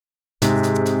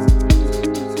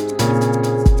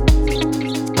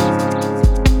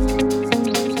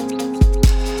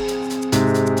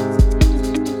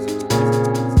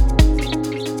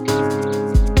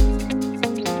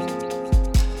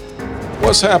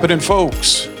What's happening,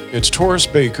 folks? It's Taurus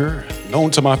Baker,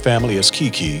 known to my family as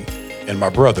Kiki, and my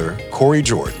brother, Corey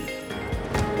Jordan.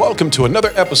 Welcome to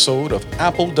another episode of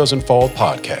Apple Doesn't Fall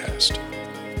podcast.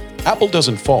 Apple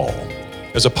Doesn't Fall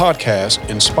is a podcast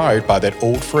inspired by that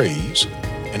old phrase,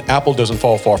 an apple doesn't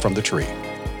fall far from the tree.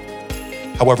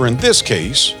 However, in this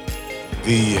case,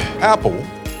 the apple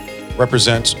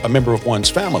represents a member of one's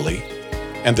family,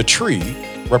 and the tree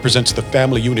represents the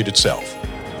family unit itself.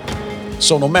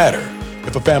 So no matter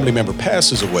if a family member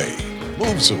passes away,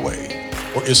 moves away,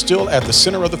 or is still at the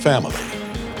center of the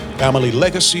family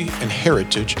legacy and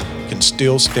heritage can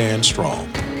still stand strong.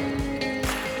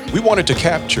 We wanted to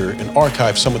capture and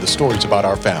archive some of the stories about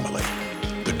our family,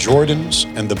 the Jordans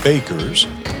and the Bakers,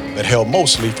 that hail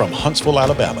mostly from Huntsville,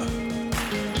 Alabama.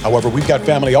 However, we've got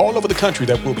family all over the country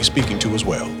that we'll be speaking to as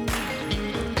well.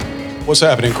 What's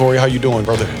happening, Corey? How you doing,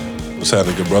 brother? What's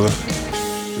happening, good brother?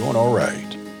 Doing all right.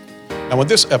 Now, in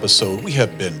this episode, we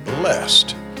have been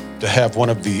blessed to have one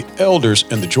of the elders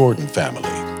in the Jordan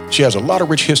family. She has a lot of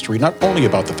rich history, not only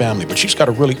about the family, but she's got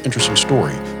a really interesting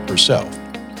story herself.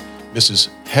 Mrs.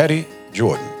 Hattie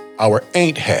Jordan, our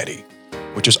Aunt Hattie,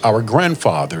 which is our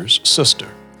grandfather's sister,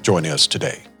 joining us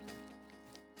today.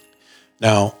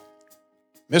 Now,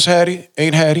 Miss Hattie,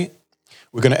 Aunt Hattie,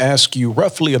 we're going to ask you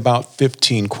roughly about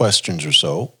 15 questions or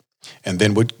so, and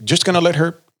then we're just going to let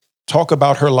her talk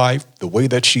about her life the way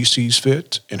that she sees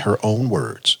fit in her own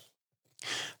words.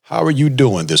 How are you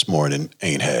doing this morning,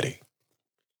 Aunt Hattie?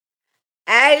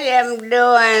 I am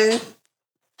doing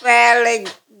fairly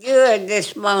good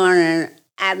this morning.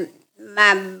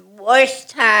 My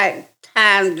worst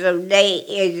times of day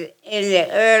is in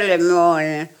the early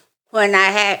morning when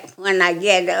I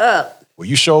get up. Well,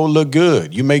 you sure look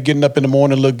good. You make getting up in the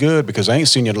morning look good because I ain't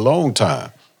seen you in a long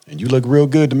time. And you look real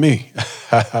good to me.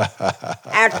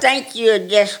 I think you're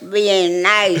just being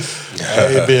nice.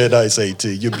 Hey, being nice, AT.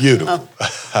 You're beautiful.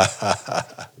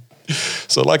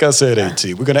 So like I said, AT,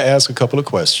 we're going to ask a couple of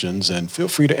questions, and feel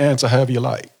free to answer however you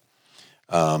like.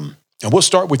 And we'll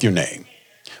start with your name.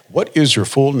 What is your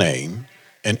full name,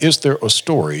 and is there a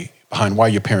story behind why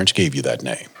your parents gave you that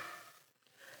name?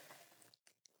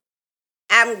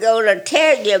 I'm going to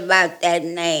tell you about that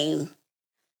name.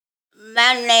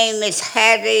 My name is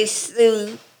Hattie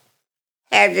Sue.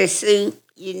 Hattie Sue,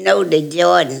 you know the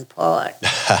Jordan part.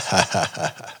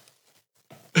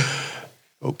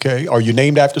 Okay. Are you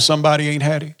named after somebody, Aunt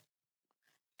Hattie?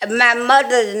 My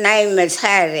mother's name is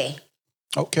Hattie.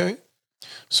 Okay.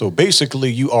 So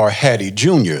basically you are Hattie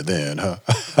Jr. then, huh?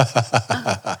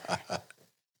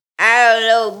 I don't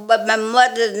know, but my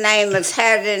mother's name is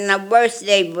Hattie and her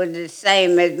birthday was the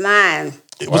same as mine.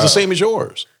 It was the same as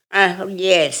yours?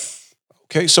 Yes.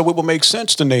 Okay, so it would make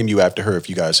sense to name you after her if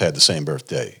you guys had the same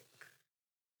birthday.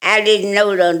 I didn't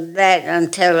know that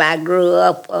until I grew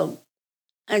up,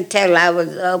 until I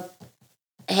was up,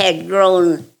 had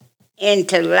grown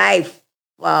into life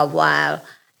for a while.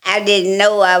 I didn't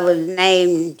know I was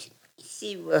named.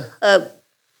 Her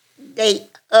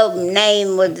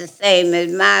name was the same as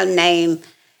my name,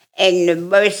 and the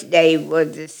birthday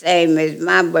was the same as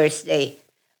my birthday.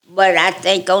 But I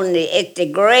think at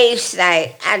the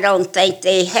gravesite, I don't think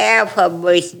they have her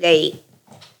birthday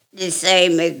the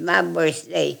same as my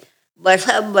birthday. But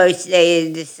her birthday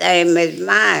is the same as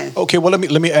mine. Okay, well,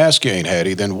 let me ask you, Aunt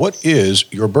Hattie, then what is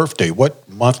your birthday? What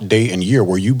month, day, and year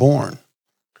were you born?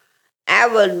 I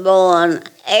was born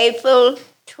April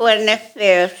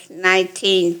 25th,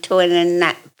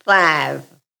 1925.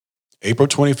 April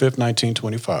 25th,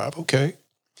 1925. Okay.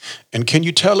 And can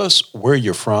you tell us where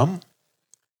you're from?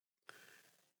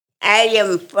 I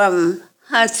am from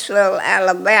Huntsville,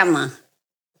 Alabama.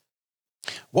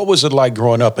 What was it like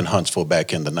growing up in Huntsville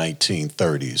back in the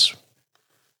 1930s?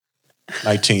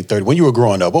 1930. When you were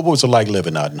growing up, what was it like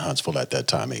living out in Huntsville at that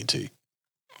time, A.T.?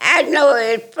 I know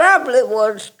it probably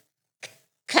was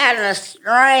kind of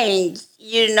strange.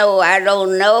 I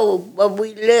don't know, but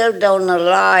we lived on a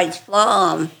large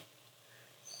farm.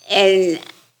 And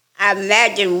I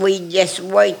imagine we just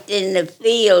worked in the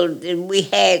field and we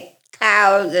had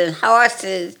cows and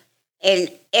horses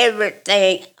and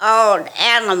everything, all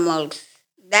animals,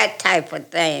 that type of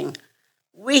thing.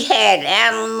 We had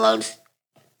animals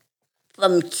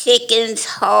from chickens,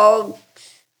 hogs,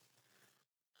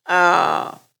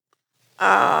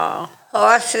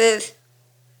 horses,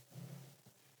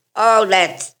 all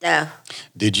that stuff.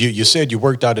 Did you said you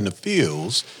worked out in the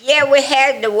fields? Yeah, we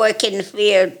had to work in the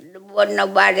field. There wasn't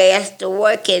nobody else to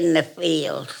work in the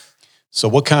fields. So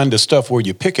what kind of stuff were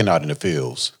you picking out in the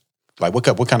fields? Like what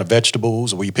kind of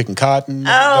vegetables? Were you picking cotton?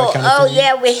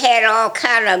 Yeah, we had all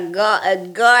kind of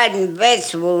garden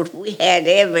vegetables. We had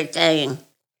everything.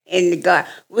 in the garden.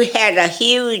 We had a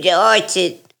huge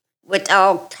orchard with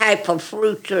all type of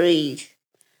fruit trees.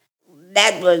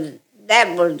 That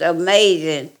was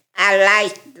amazing. I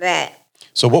liked that.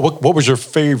 So what was your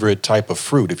favorite type of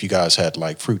fruit if you guys had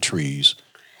like fruit trees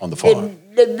on the farm?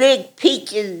 The big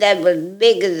peaches that was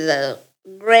big as a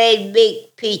great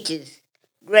big peaches.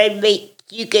 Great big,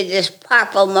 you could just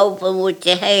pop them open with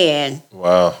your hand.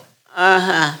 Wow.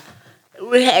 Uh-huh.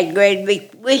 We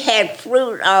had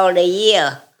fruit all the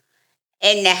year.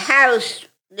 And the house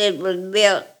that was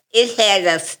built, it had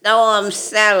a storm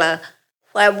cellar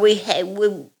where we had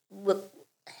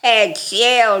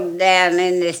shelves down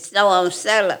in the storm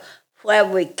cellar where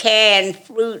we canned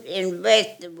fruit and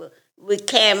vegetables. We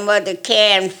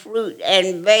canned fruit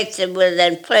and vegetables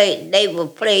and they were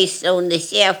placed on the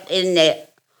shelf in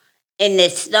the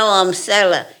storm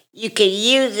cellar. You could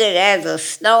use it as a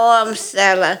storm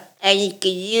cellar, and you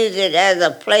could use it as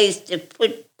a place to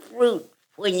put fruit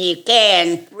when you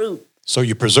can fruit. So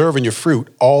you're preserving your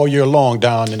fruit all year long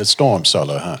down in the storm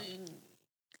cellar, huh?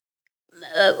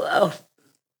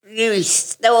 You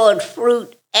stored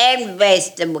fruit and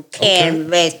canned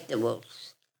vegetables.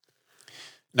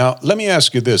 Now, let me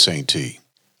ask you this, Auntie.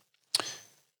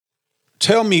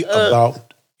 Tell me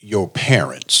about your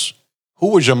parents. Who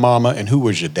was your mama and who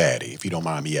was your daddy, if you don't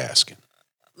mind me asking?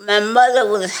 My mother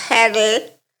was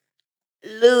Hattie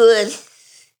Lewis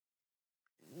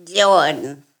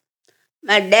Jordan.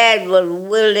 My dad was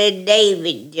Willie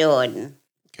David Jordan.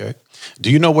 Okay. Do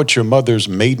you know what your mother's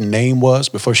maiden name was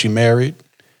before she married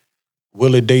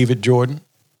Willie David Jordan?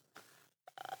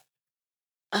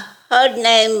 Her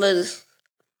name was...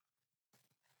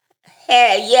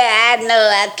 Yeah, I know.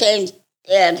 I can't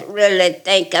really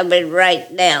think of it right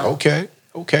now. Okay.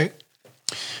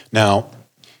 Now,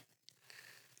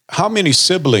 how many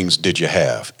siblings did you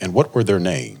have, and what were their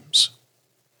names?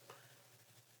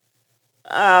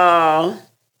 My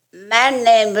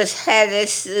name was Hattie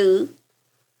Sue.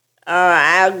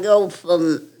 I'll go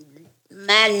from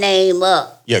my name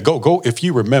up. Yeah, go. If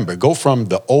you remember, go from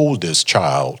the oldest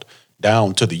child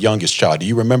down to the youngest child. Do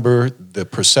you remember the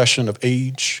procession of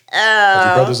age of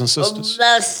your brothers and sisters?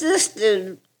 My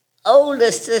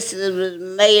older sister was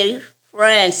Mary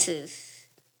Frances.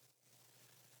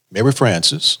 Mary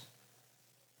Frances.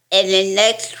 And the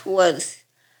next was,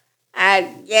 I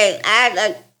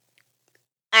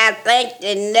think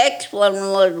the next one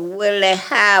was Willie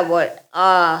Howard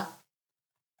or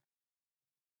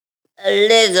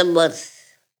Elizabeth.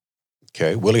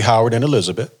 Okay, Willie Howard and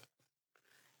Elizabeth.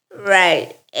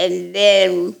 Right. And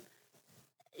then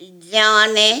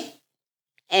Johnny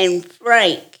and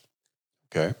Frank.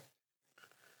 Okay.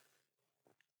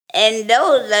 And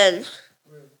those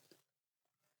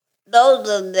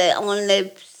are the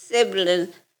only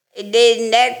siblings. And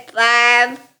then that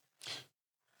 5,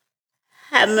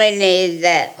 how many is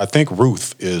that? I think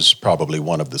Ruth is probably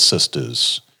one of the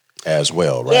sisters as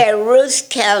well, right? Yeah, Ruth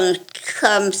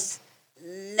comes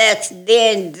next,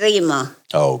 then Zima.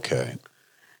 Okay.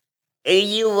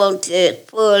 You want the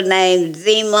full name,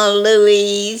 Zima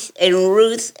Louise and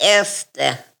Ruth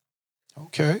Esther.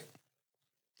 Okay.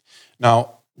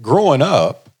 Now, growing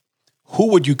up, who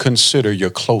would you consider your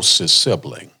closest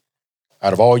sibling?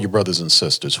 Out of all your brothers and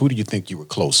sisters, who do you think you were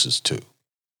closest to?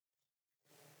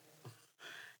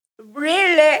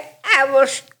 Really, I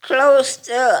was close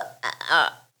to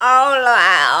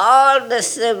all the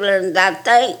siblings, I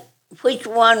think. Which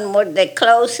one was the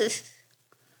closest?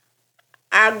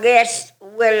 I guess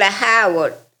Willie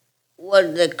Howard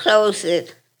was the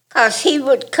closest, because he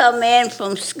would come in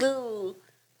from school,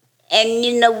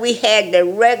 and, we had the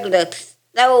regular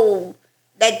stove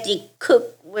that you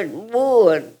cook with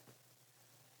wood.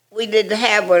 We didn't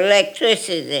have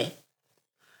electricity.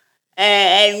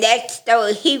 And that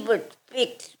stove, he would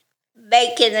fix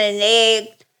bacon and eggs,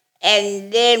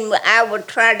 and then I would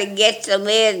try to get some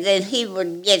eggs, and he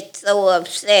would get so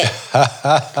upset.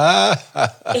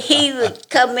 He would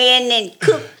come in and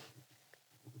cook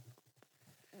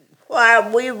while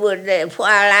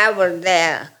I was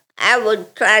there. I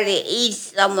would try to eat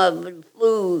some of the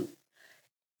food,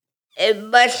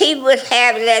 but he would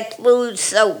have that food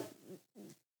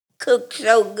cooked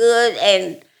so good,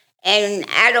 and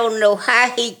I don't know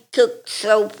how he cooked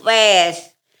so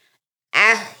fast.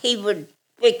 He would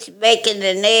fix bacon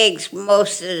and eggs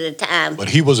most of the time. But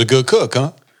he was a good cook,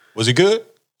 huh? Was he good?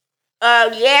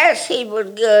 Yes, he was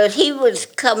good. He was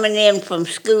coming in from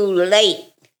school late.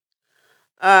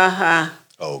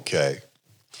 Okay.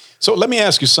 So let me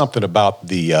ask you something about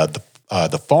the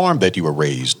farm that you were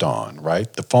raised on,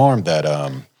 right? The farm that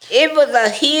It was a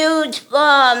huge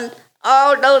farm.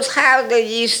 All those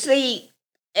houses you see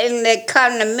in the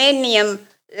condominium,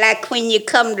 like when you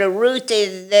come to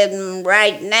Ruth's them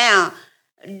right now,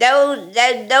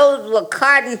 those were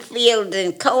cotton fields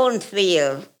and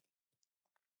cornfields,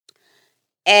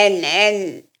 and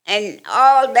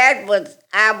all that was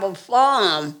our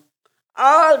farm.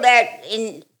 All that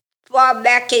in far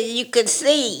back as you could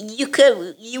see,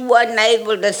 you wasn't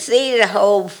able to see the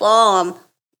whole farm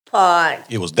part.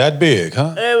 It was that big,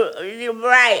 huh? You're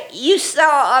right. You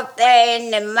saw up there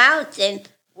in the mountain.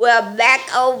 Well,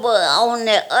 back over on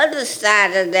the other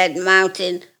side of that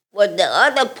mountain was the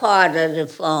other part of the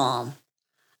farm.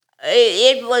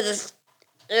 It was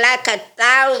like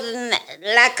 1,000,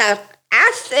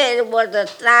 I said it was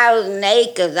 1,000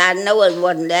 acres. I know it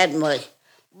wasn't that much,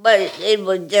 but it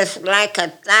was just like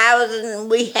 1,000.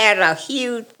 We had a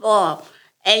huge farm.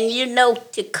 And you know,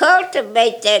 to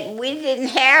cultivate that, we didn't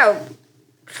have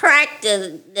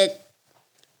tractors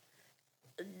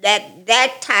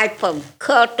that type of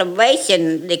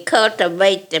cultivation to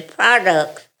cultivate the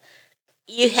products.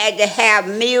 You had to have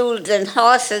mules and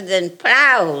horses and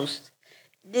plows.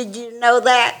 Did you know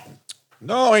that?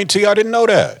 No, Auntie, I didn't know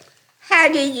that.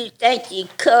 How did you think you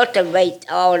cultivate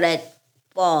all that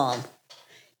farm?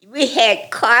 We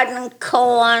had cotton,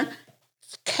 corn,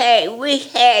 we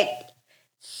had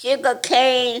sugar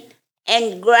cane,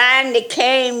 and grind the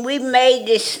cane. We made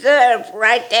the syrup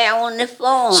right there on the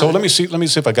farm. So let me see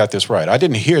if I got this right. I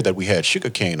didn't hear that we had sugar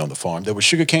cane on the farm. There was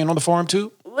sugar cane on the farm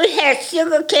too? We had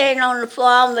sugar cane on the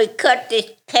farm. We cut the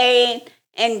cane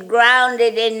and ground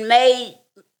it and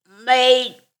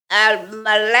made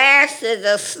molasses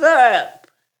or syrup.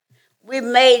 We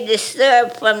made the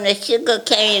syrup from the sugar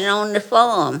cane on the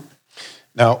farm.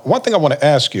 Now, one thing I want to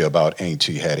ask you about,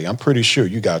 Auntie Hattie, I'm pretty sure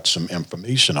you got some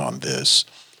information on this,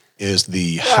 is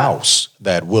the house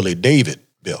that Willie David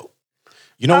built.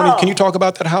 You know, can you talk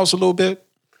about that house a little bit?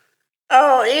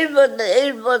 Oh, it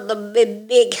was a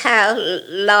big house,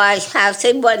 large house.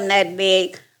 It wasn't that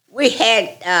big. We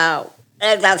had,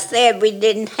 as I said, we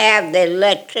didn't have the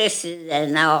electricity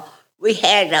and all. We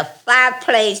had a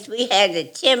fireplace. We had a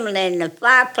chimney in the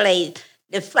fireplace.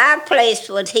 The fireplace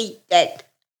would heat that.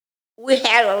 We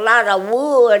had a lot of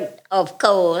wood, of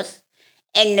course,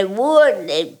 and the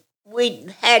wood, we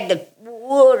had the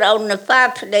wood on the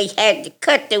fireplace. They had to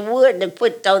cut the wood to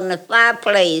put on the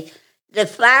fireplace. The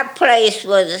fireplace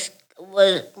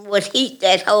would heat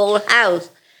that whole house.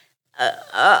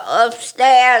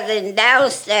 Upstairs and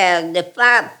downstairs, the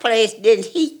fireplace didn't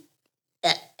heat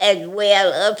as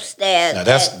well upstairs. Now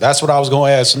that's what I was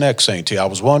going to ask next, Auntie. I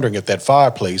was wondering if that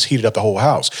fireplace heated up the whole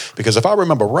house. Because if I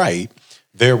remember right,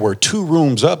 there were 2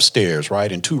 rooms upstairs,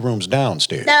 right, and 2 rooms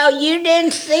downstairs. No, you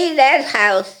didn't see that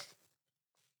house.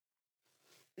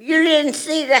 You didn't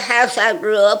see the house I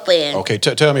grew up in. Okay,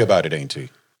 tell me about it, Auntie.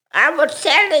 I was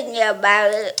telling you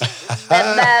about it.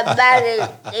 about it.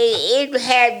 It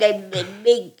had the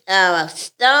big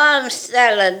storm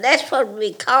cellar. That's what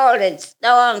we called it,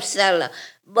 storm cellar.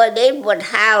 But it would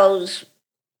house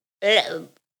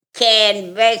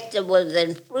canned vegetables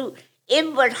and fruit.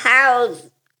 It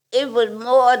was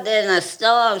more than a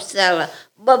storm cellar,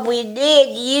 but we did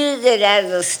use it as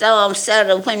a storm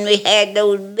cellar when we had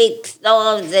those big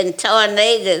storms and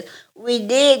tornadoes. We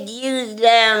did use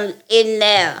them in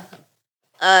there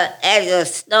as a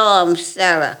storm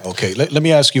cellar. Okay, let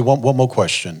me ask you one more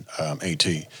question,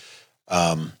 A.T.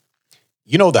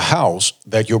 You know the house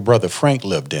that your brother Frank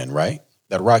lived in, right?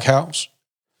 That rock house?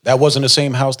 That wasn't the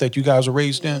same house that you guys were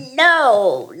raised in?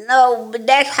 No, but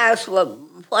that house was...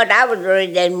 What I was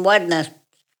raised in wasn't a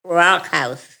rock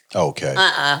house. Okay.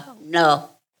 No.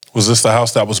 Was this the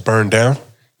house that was burned down?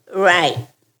 Right.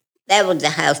 That was the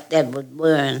house that was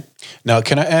burned. Now,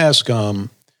 can I ask,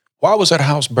 why was that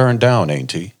house burned down,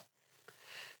 Auntie?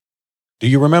 Do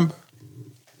you remember?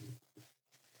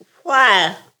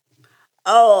 Why?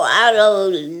 Oh, I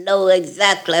don't know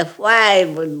exactly why it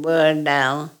was burned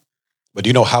down. But do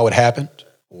you know how it happened?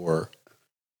 Or...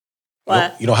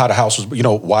 You know how the house was,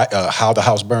 why, how the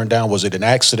house burned down? Was it an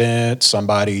accident?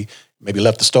 Somebody maybe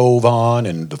left the stove on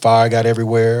and the fire got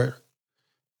everywhere?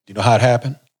 Do you know how it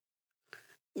happened?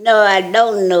 No, I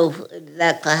don't know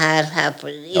exactly how it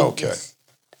happened. Okay.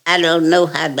 I don't know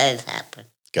how that happened.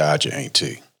 Gotcha,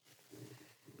 Auntie.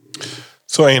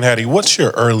 So, Aunt Hattie, what's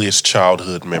your earliest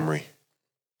childhood memory?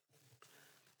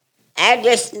 I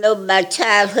just know my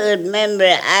childhood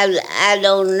memory. I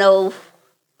don't know.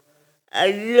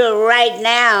 Right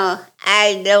now,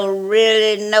 I don't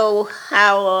really know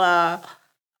how.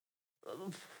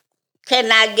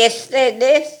 Can I just say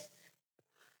this?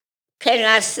 Can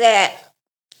I say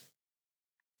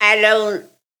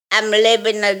I'm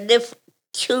living a different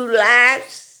 2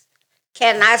 lives?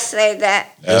 Can I say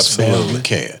that? Absolutely. Yes, you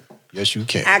can. Yes, you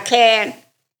can. I can.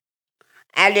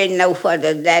 I didn't know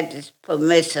whether that is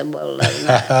permissible or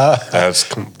not.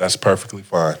 That's perfectly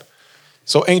fine.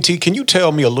 So, Auntie, can you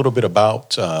tell me a little bit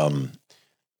about?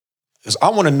 'Cause I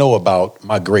want to know about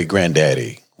my great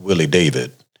granddaddy Willie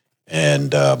David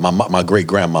and my great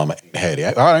grandmama Hattie.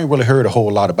 I ain't really heard a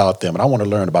whole lot about them, and I want to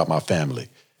learn about my family,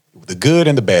 the good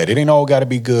and the bad. It ain't all got to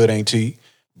be good, Auntie,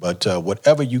 but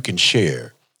whatever you can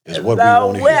share is what we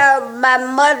want to hear. Well, my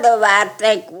mother, I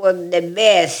think, was the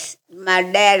best. My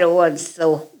daddy wasn't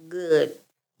so good.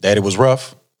 Daddy was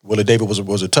rough. Willie David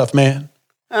was a tough man.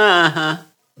 Uh-huh.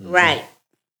 Mm-hmm. Right.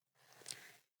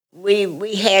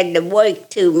 We had to work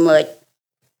too much.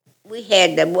 We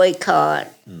had to work hard.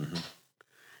 Mm-hmm.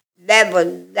 That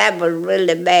was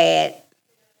really bad.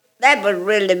 That was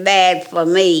really bad for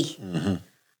me. Mm-hmm.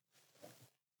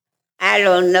 I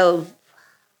don't know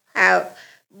how,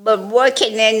 but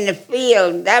working in the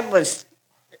field, that was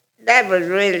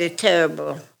really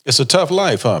terrible. It's a tough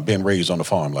life, huh? Being raised on a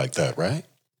farm like that, right?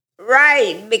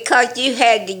 Right, because you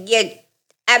had to get.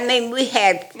 We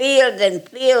had fields and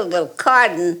fields of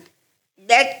cotton.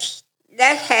 That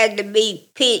had to be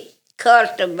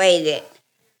cultivated,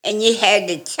 and you had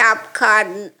to chop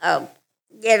cotton up,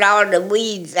 get all the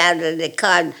weeds out of the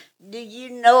cotton. Do you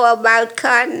know about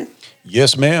cotton?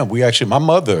 Yes, ma'am. My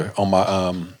mother, on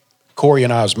my Corey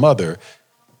and I's mother,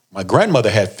 my grandmother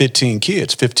had 15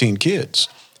 kids,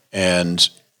 and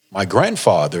my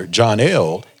grandfather, John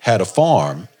L., had a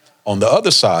farm on the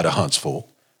other side of Huntsville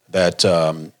that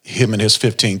him and his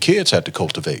 15 kids had to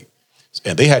cultivate.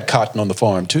 And they had cotton on the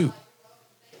farm, too.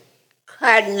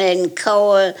 Cotton and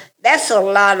corn, that's a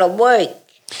lot of work.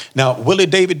 Now, Willie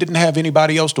David didn't have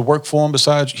anybody else to work for him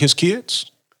besides his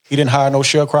kids? He didn't hire no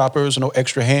sharecroppers, no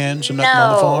extra hands or nothing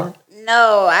on the farm?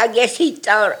 No, I guess he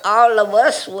thought all of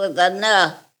us was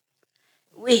enough.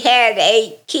 We had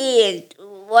 8 kids.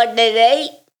 Wasn't it 8?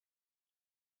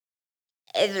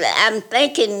 And I'm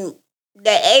thinking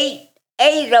the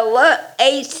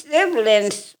 8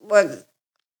 siblings was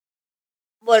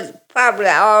probably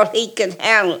all he could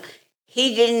handle.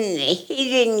 He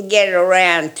didn't get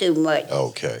around too much.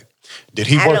 Okay.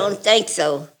 I don't think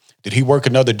so. Did he work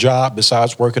another job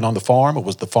besides working on the farm, or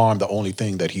was the farm the only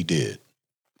thing that he did?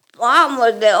 Farm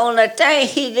was the only thing.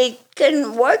 He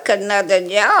couldn't work another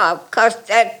job because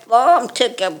that farm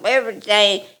took up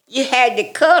everything. You had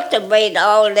to cultivate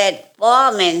all that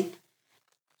farming,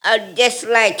 just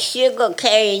like sugar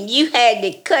cane. You had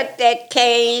to cut that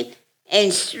cane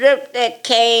and strip that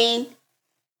cane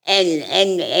and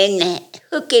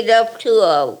hook it up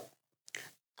to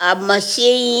a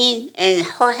machine, and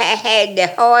had the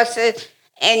horses,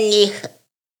 and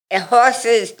the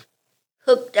horses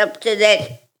hooked up to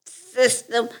that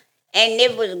system, and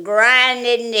it was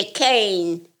grinding the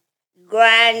cane,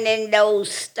 grinding those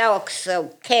stalks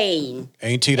of cane.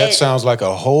 Auntie, that sounds like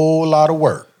a whole lot of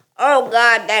work. Oh,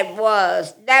 God, that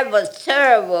was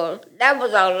terrible. That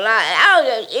was a lot.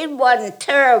 It wasn't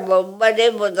terrible, but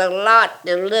it was a lot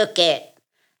to look at.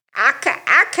 I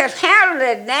could handle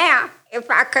it now. If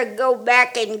I could go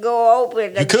back and go over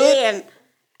it again,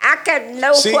 I could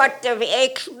know what to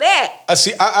expect.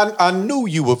 I knew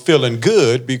you were feeling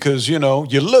good because, you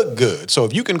look good. So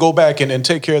if you can go back and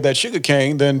take care of that sugar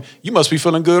cane, then you must be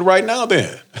feeling good right now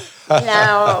then.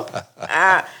 No.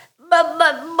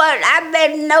 But I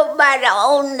bet nobody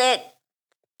on that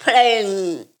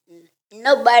plane,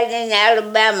 nobody in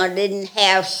Alabama didn't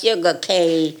have sugar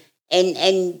cane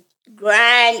and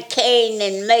grind cane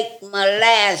and make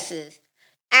molasses.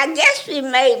 I guess we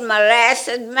made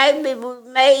molasses. Maybe we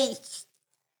made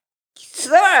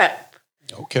syrup.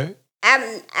 Okay.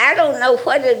 I don't know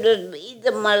what it was,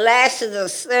 either molasses or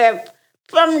syrup.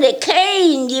 From the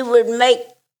cane, you would make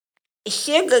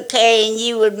sugar cane.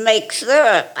 You would make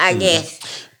syrup, I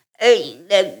guess.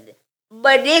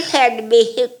 But it had to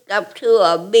be hooked up to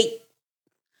a big.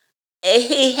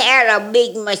 He had a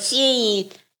big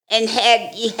machine, and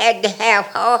you had to have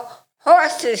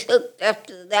horses hooked up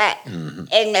to that,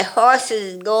 and the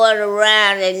horses going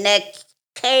around, and that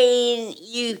cane,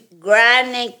 you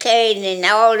grinding cane, and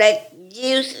all that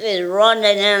juice is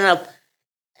running in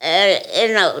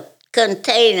a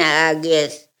container, I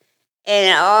guess,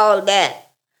 and all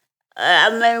that.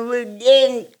 We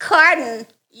did cotton.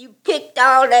 You picked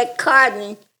all that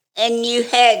cotton, and you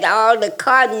had all the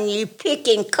cotton. You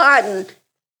picking cotton,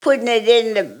 putting it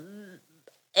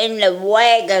in the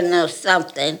wagon or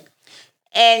something.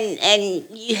 And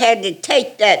you had to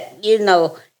take that,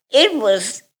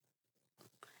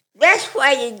 that's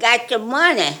why you got your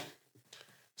money.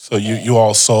 So you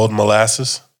all sold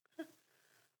molasses?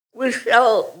 We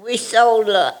sold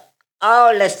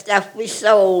all the stuff. We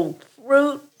sold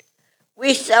fruit.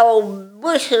 We sold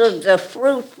bushels of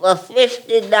fruit for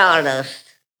 $50.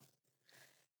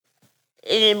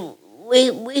 And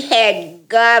we had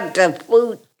gobs of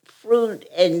fruit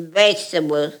and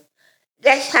vegetables.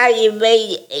 That's how you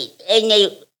made it.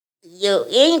 And your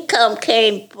income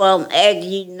came from, as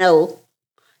you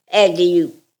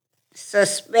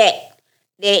suspect,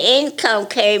 the income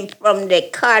came from the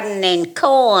cotton and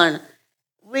corn.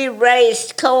 We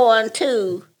raised corn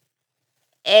too.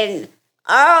 And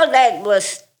all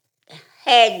that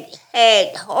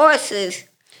had horses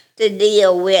to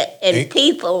deal with and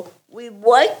people. We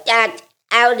worked out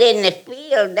in the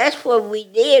field. That's what we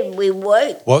did. We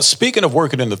worked. Well, speaking of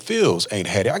working in the fields, Aunt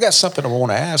Hattie, I got something I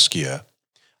want to ask you.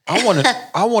 I want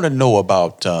to know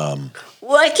about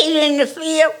working in the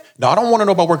field. No, I don't want to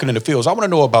know about working in the fields. I want to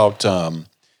know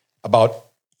about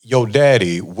your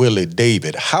daddy, Willie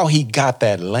David, how he got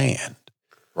that land,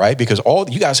 right? Because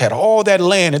you guys had all that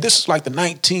land, and this is like the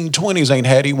 1920s, Aunt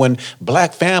Hattie, when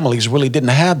black families really didn't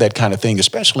have that kind of thing,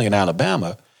 especially in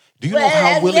Alabama. Do you know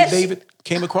how Willie David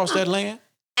came across that land?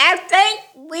 I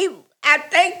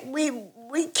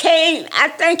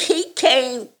think he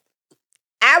came.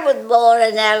 I was born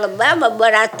in Alabama,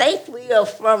 but I think we are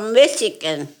from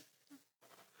Michigan.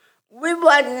 We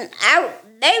wasn't out.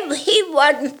 He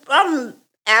wasn't from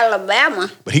Alabama.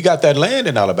 But he got that land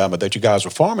in Alabama that you guys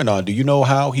were farming on. Do you know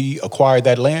how he acquired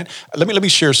that land? Let me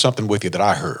share something with you that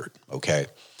I heard. Okay.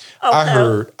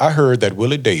 I heard that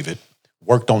Willie David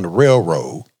worked on the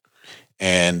railroad.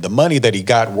 And the money that he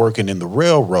got working in the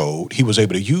railroad, he was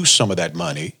able to use some of that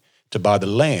money to buy the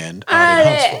land out in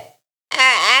Huntsville.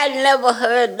 I never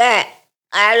heard that.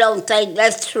 I don't think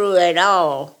that's true at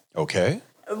all. Okay.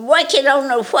 What in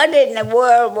the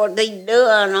world was he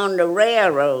doing on the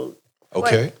railroad?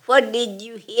 Okay. What did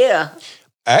you hear?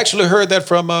 I actually heard that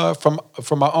from my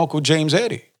uncle James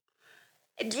Eddy.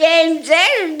 James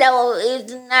Eddy, though,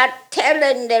 is not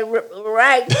telling the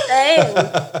right thing.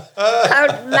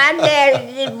 Because my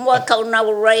daddy didn't work on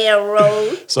no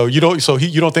railroad. So you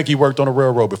don't think he worked on a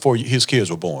railroad before his kids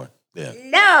were born? Yeah.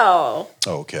 No.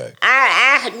 Okay.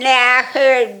 I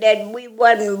heard that we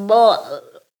wasn't born.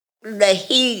 That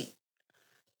he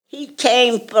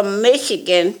came from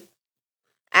Michigan.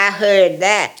 I heard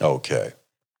that. Okay.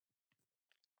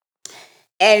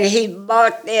 And he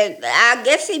bought I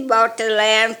guess he bought the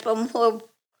land from who.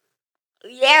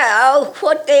 Yeah,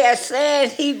 what they are saying,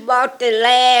 he bought the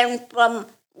land from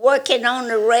working on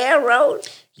the railroad.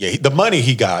 Yeah, the money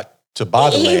he got to buy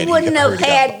the land. He wouldn't have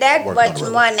had that much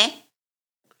money.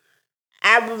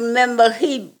 I remember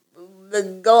he was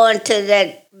going to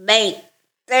that bank,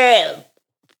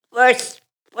 First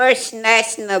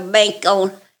National Bank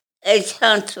on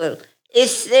Huntsville.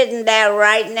 It's sitting there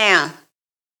right now.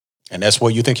 And that's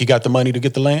where you think he got the money to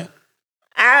get the land?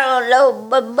 I don't know,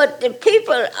 but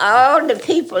all the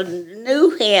people knew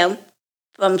him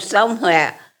from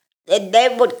somewhere. That they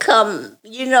would come,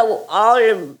 all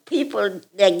the people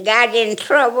that got in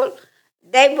trouble,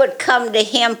 they would come to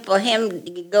him for him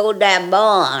to go that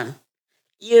bond.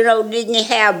 Didn't you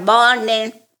have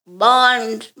bondsmen?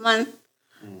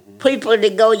 Mm-hmm. People to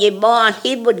go your bond.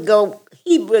 He would go.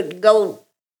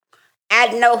 I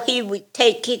know he would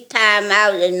take his time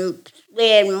out and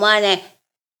spend money,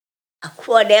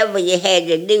 whatever you had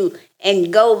to do,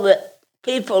 and go.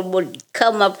 People would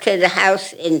come up to the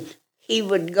house and he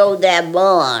would go that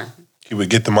bond. He would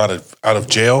get them out of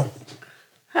jail?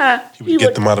 Huh? He would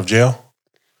get them out of jail?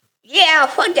 Yeah,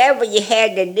 whatever you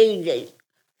had to do.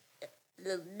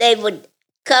 They would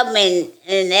come in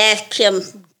and ask him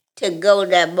to go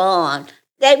that bond.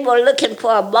 They were looking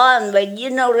for a bondman. Like you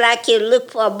look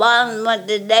for a bondman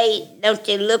today, don't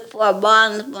you look for a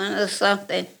bondman or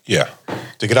something? Yeah.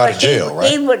 To get out of jail, right?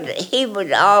 He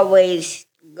would always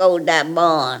go that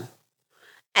bond.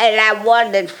 And I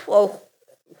wondered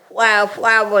why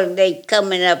was they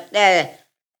coming up there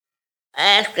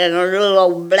asking a little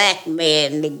old black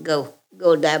man to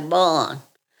go that bond.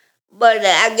 But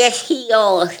I guess he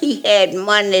had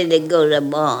money to go to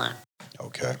bond.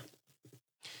 Okay.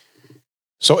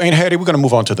 So, Aunt Hattie, we're going to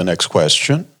move on to the next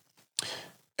question.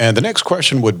 And the next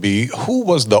question would be, who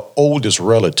was the oldest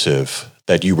relative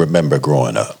that you remember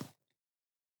growing up?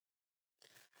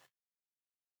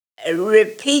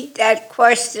 Repeat that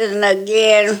question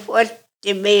again. What do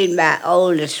you mean by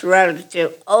oldest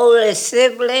relative? Oldest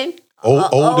sibling?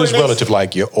 Oldest relative,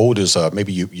 like your oldest,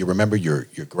 maybe you remember your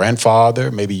grandfather,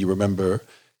 maybe you remember,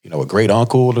 a great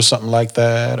uncle or something like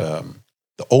that.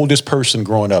 The oldest person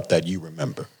growing up that you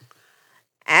remember.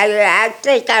 I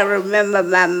think I remember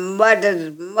my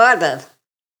mother's mother.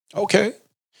 Okay.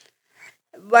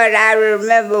 But I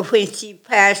remember when she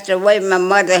passed away, my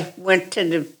mother went to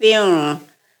the funeral.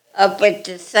 up at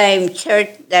the same church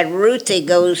that Ruthie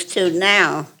goes to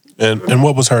now. And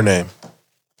what was her name?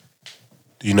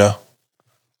 Do you know?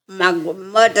 My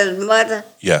mother's mother.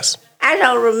 Yes. I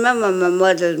don't remember my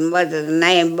mother's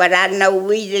name, but I know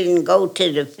we didn't go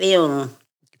to the funeral.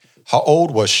 How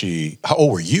old was she? How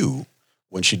old were you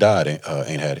when she died,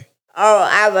 Aunt Hattie? Oh,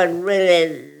 I was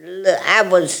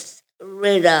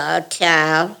really a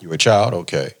child. You were a child?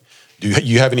 Okay. Do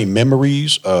you have any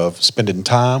memories of spending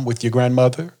time with your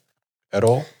grandmother at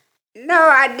all? No,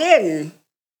 I didn't.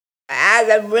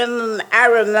 I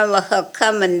remember her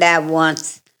coming there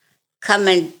once,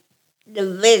 coming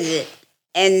to visit,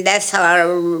 and that's how I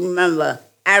remember.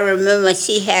 I remember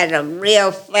she had a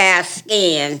real fair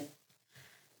skin.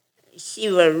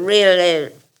 She was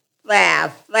really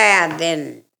fairer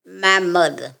than my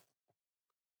mother.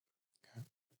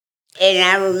 And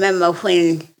I remember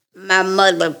when her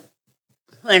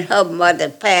mother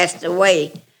passed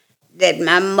away, that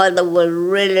my mother was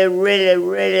really, really,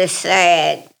 really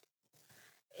sad.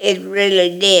 It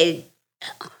really did.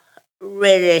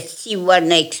 Really, she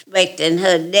wasn't expecting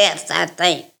her death, I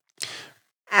think.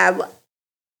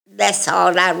 That's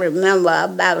all I remember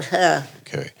about her.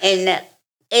 Okay. And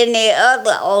any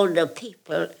other older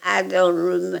people, I don't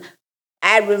remember.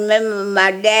 I remember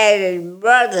my dad's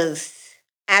brothers.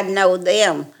 I know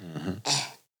them. Mm-hmm.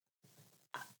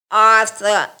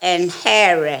 Arthur and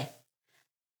Harry.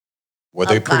 Were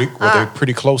they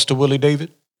pretty close to Willie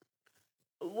David?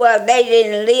 Well, they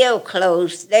didn't live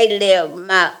close.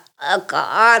 My Uncle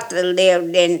Arthur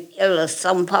lived in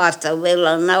some parts of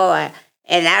Illinois,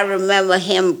 and I remember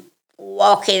him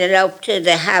walking up to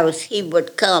the house. He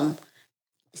would come.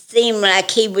 Seemed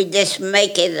like he would just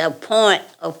make it a point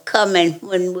of coming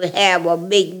when we have a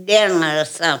big dinner or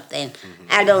something. Mm-hmm.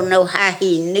 I don't know how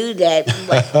he knew that,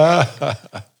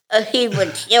 but he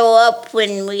would show up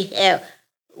when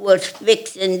was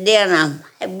fixing dinner.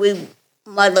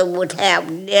 Mother would have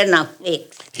dinner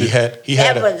fixed.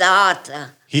 That was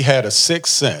Arthur. He had a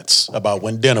sixth sense about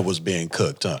when dinner was being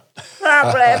cooked, huh?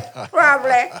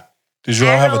 Probably. Did you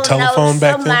all have a telephone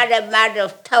back then? Somebody might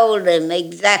have told him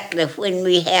exactly when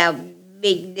we have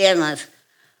big dinners.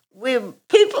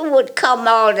 People would come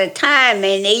all the time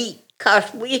and eat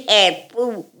because we had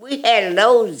food. We had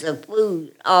loads of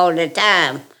food all the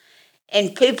time.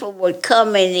 And people would come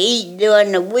and eat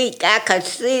during the week. I could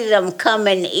see them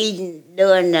coming eating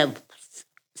during the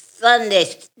Sunday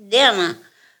dinner.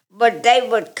 But they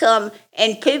would come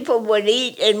and people would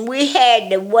eat and we had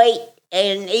to wait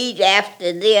and eat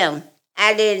after them.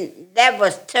 That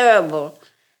was terrible.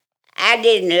 I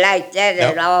didn't like that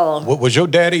at all. Was your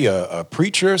daddy a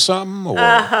preacher or something?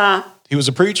 Uh-huh. He was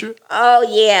a preacher? Oh,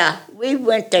 yeah. We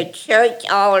went to church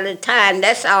all the time.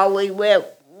 That's all we went.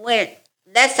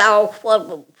 That's all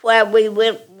where we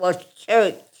went was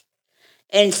church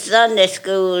and Sunday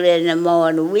school in the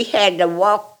morning. We had to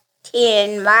walk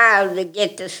 10 miles to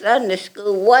get to Sunday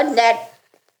school. Wasn't that,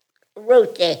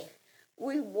 Ruthie?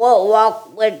 We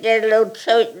walked with that little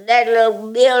church, that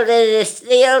little building is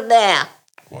still there.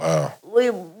 Wow. We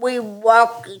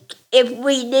walked, if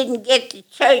we didn't get to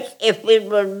church, if it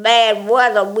was bad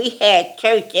weather, we had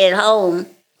church at home.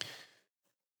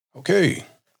 Okay.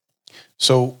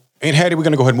 So, Aunt Hattie, we're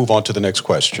going to go ahead and move on to the next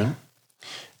question.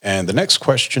 And the next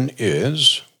question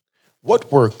is,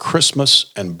 what were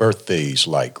Christmas and birthdays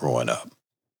like growing up?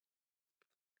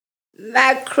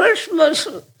 My Christmas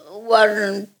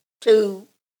wasn't too,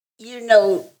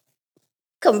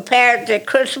 compared to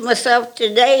Christmas of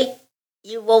today.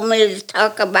 You want me to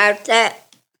talk about that?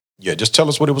 Yeah, just tell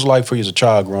us what it was like for you as a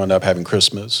child growing up having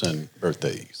Christmas and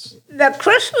birthdays. The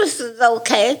Christmas is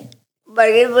okay, but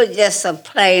it was just a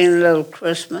plain little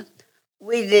Christmas.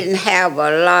 We didn't have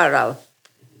a lot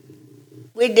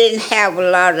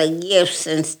of gifts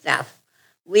and stuff.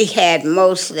 We had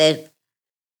mostly,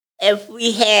 if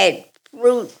we had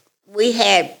fruit,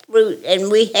 and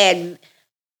we had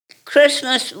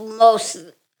Christmas, most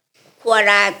what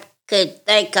I could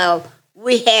think of,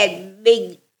 we had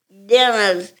big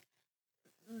dinners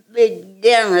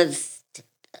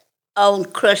on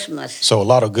Christmas. So a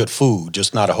lot of good food,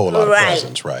 just not a whole lot of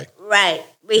presents, right? Right.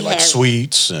 We had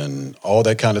sweets and all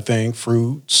that kind of thing,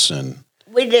 fruits and...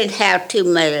 We didn't have too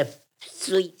many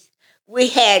sweets. We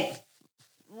had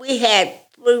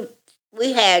fruit.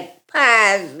 We had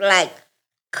pies like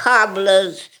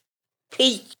cobblers,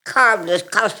 peach cobblers,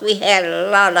 because we had a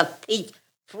lot of peach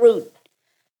fruit.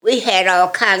 We had all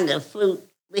kinds of fruit.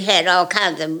 We had all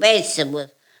kinds of vegetables.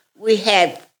 We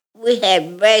had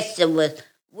vegetables.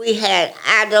 We had,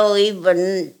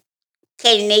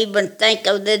 can't even think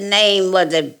of the name of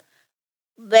the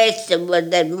vegetable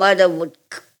that Mother would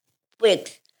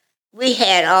fix. We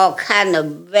had all kind of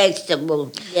vegetable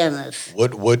dinners.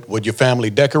 What would your family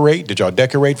decorate? Did y'all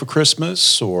decorate for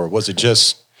Christmas, or was it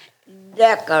just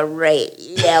Decorate.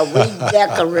 Yeah, we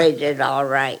decorated all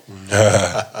right.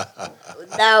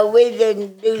 No, we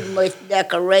didn't do much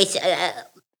decoration.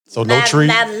 so no tree?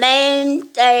 My main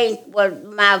thing was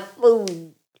my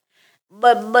food.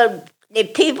 But the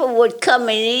people would come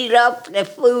and eat up the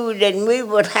food, and we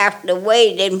would have to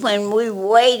wait. And when we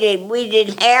waited, we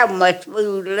didn't have much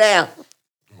food left.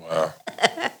 Wow.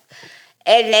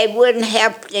 And they wouldn't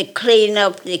have to clean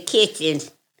up the kitchen.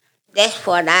 That's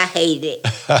what I hated.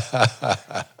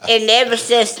 And ever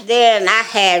since then, I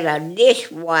had a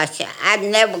dishwasher. I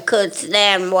never could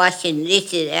stand washing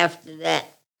dishes after that.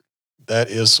 That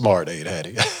is smart, Aunt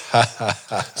Hattie.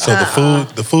 So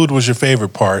the food was your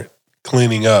favorite part.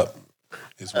 Cleaning up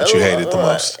is what you hated the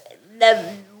most.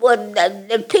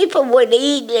 The people would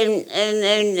eat,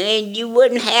 and you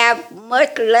wouldn't have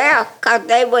much left because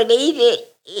they would eat it.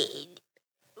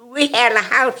 We had a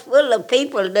house full of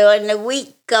people during the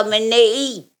week coming to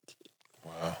eat.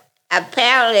 Wow.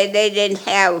 Apparently, they didn't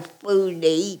have food to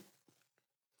eat.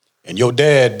 And your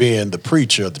dad, being the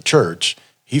preacher of the church,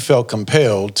 he felt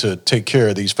compelled to take care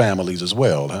of these families as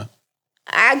well, huh?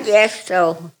 I guess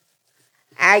so.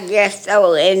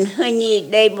 And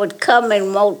when they would come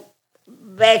and want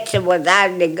vegetables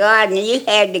out of the garden, you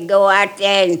had to go out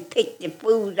there and pick the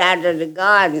food out of the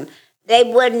garden. They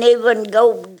wouldn't even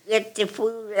go get the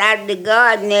food out of the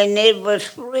garden, and it was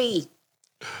free.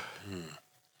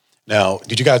 Now,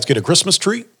 did you guys get a Christmas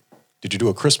tree? Did you do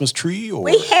a Christmas tree? Or?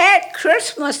 We had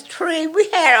Christmas tree. We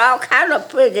had all kind of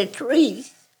pretty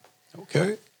trees.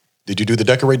 Okay. Did you do the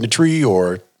decorating the tree,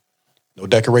 or no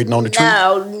decorating on the tree?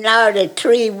 No, the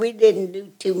tree, we didn't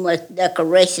do too much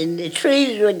decoration. The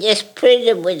trees were just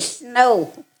pretty with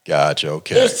snow. Gotcha,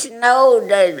 okay. It snowed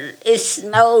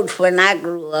when I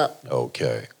grew up.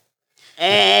 Okay.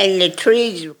 And the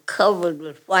trees were covered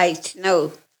with white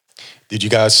snow. Did you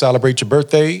guys celebrate your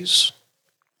birthdays?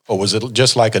 Or was it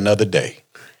just like another day?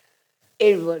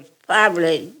 It was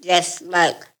probably just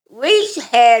like, we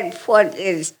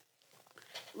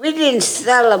didn't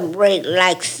celebrate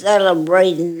like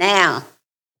celebrating now.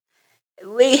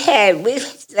 We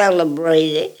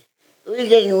celebrated. We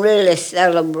didn't really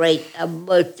celebrate a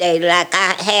birthday like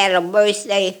I had a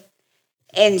birthday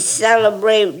and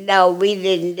celebrate. No, we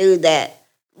didn't do that.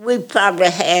 We probably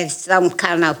had some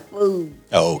kind of food.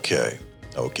 Okay.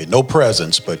 No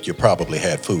presents, but you probably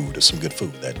had food or some good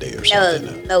food that day or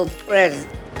something. No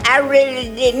presents. I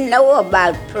really didn't know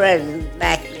about presents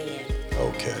back then.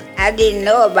 Okay. I didn't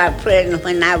know about presents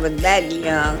when I was that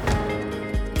young.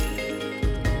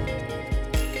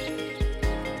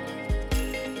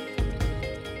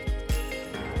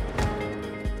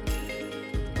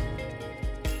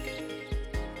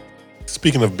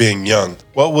 Speaking of being young,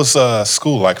 what was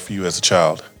school like for you as a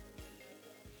child?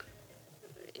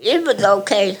 It was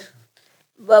okay.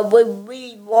 But when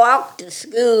we walked to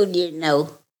school,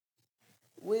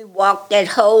 we walked that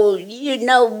whole,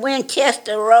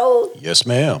 Winchester Road? Yes,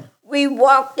 ma'am. We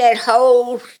walked that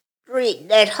whole street,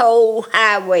 that whole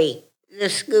highway to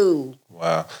school.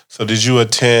 Wow. So did you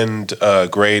attend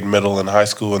grade, middle, and high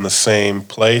school in the same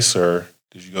place, or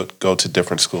did you go to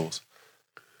different schools?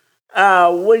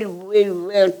 We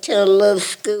went to a little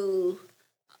school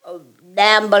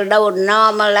down below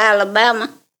Normal, Alabama.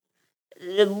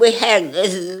 We had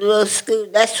this little school.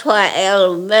 That's where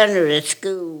elementary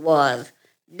school was.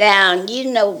 Down,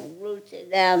 Ruthie,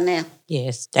 down there.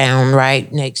 Yes, down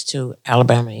right next to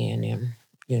Alabama A&M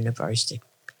University.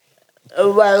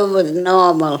 Well, it was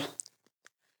normal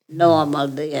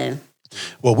then.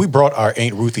 Well, we brought our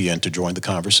Aunt Ruthie in to join the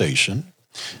conversation.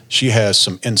 She has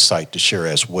some insight to share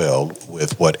as well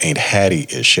with what Aunt Hattie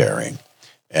is sharing.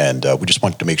 And we just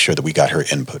wanted to make sure that we got her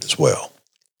input as well.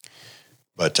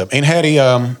 But Aunt Hattie,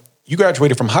 you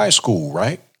graduated from high school,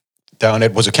 right? Down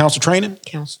at, was it Council Training?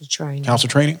 Council Training. Council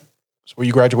Training? That's where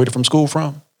you graduated from school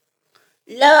from?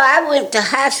 No, I went to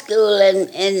high school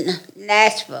in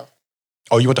Nashville.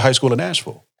 Oh, you went to high school in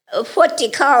Nashville? What you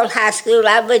call high school?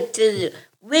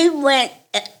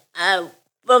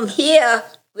 From here,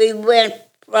 we went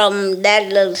from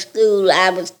that little school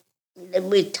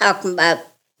we're talking about.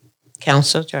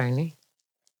 Council Training.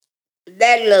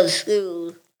 That little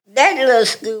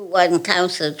school wasn't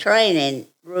Council Training,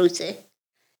 Ruthie.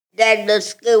 That little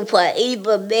school where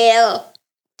Eva Bell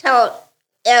taught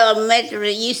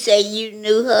elementary. You say you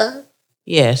knew her?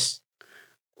 Yes.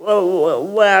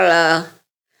 Well,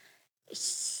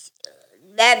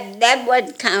 that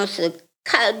wasn't Council.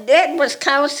 That was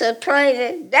Council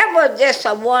Training. That was just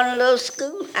one little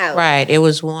schoolhouse. Right. It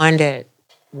was one that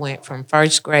went from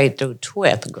first grade through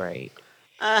 12th grade.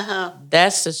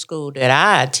 That's the school that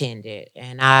I attended,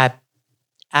 and I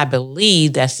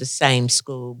believe that's the same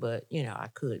school, but I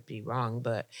could be wrong.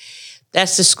 But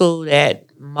that's the school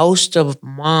that most of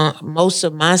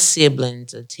my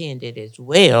siblings attended as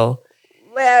well.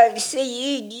 Well,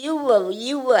 see, you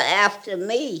were after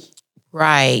me.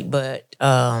 Right, but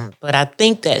I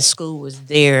think that school was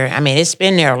there. I mean, it's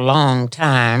been there a long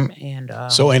time, and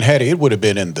So, and Hattie, it would have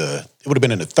been in the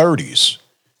 30s.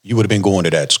 You would have been going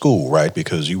to that school, right?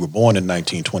 Because you were born in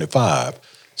 1925.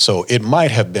 So it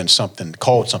might have been something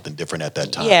different at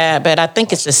that time. yeah, but I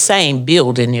think it's the same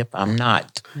building, if I'm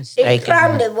not It mistaken.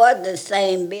 probably was the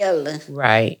same building.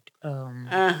 Right.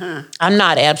 I'm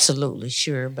not absolutely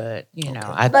sure, but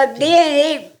But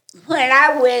then when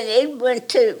I went, it went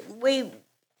to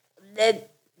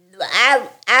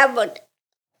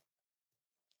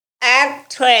I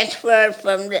transferred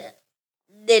from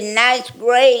the ninth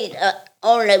grade.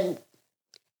 Only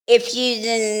if you was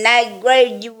in the ninth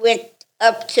grade, you went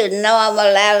up to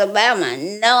Normal, Alabama.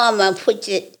 Normal put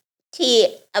you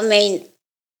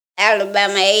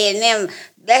Alabama A&M.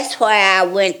 That's why I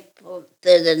went to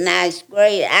the ninth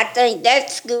grade. I think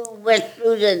that school went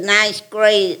through the ninth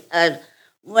grade,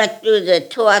 went through the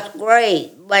 12th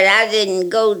grade, but I didn't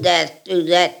go through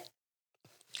that.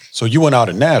 So you went out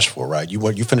in Nashville, right?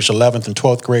 You finished 11th and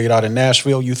 12th grade out in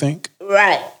Nashville, you think?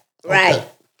 Right.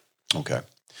 Okay.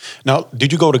 Now,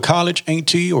 did you go to college,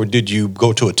 Auntie, or did you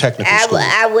go to a technical school?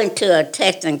 I went to a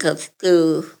technical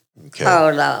school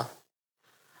called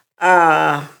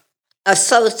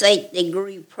associate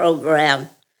degree program,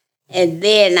 and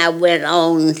then I went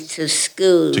on to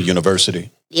school. To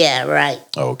university? Yeah, right.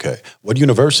 Okay. What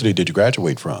university did you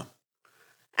graduate from?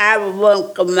 I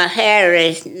went to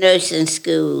Meharry Nursing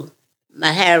School,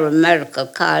 Meharry Medical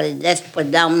College. That's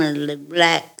predominantly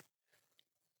black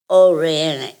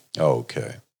oriented.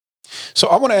 Okay. So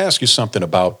I want to ask you something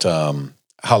about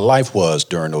how life was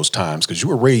during those times, because you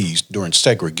were raised during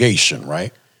segregation,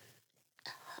 right?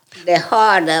 The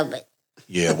heart of it.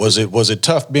 Yeah. Was it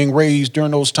tough being raised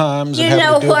during those times and You having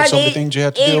know to deal with what? some of the things you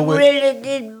had to deal with? It really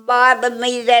didn't bother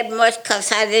me that much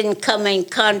because I didn't come in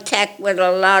contact with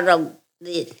a lot of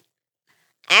this.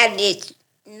 I just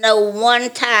know one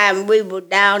time we were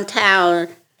downtown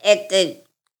at the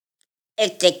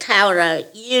counter.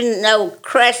 You know,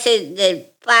 Crescent, the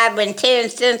 5 and 10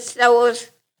 cent stores.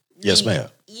 Yes, ma'am.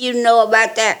 You know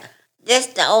about that. That's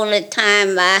the only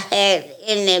time I had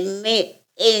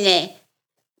any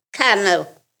kind of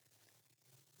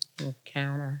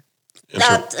counter.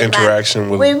 Interaction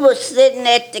with. We were sitting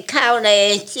at the counter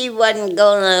and she wasn't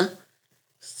gonna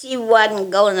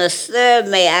serve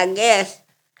me. I guess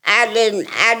I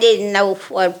didn't know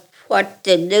what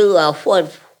to do or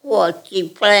what she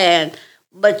planned,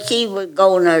 but she was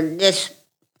gonna just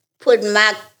put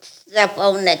my stuff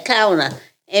on the counter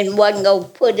and wasn't gonna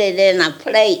put it in a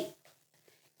plate.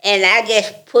 And I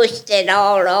just pushed it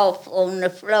all off on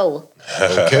the floor.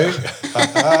 Okay.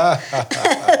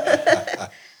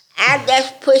 I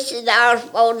just pushed it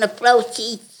off on the floor.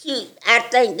 I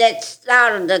think that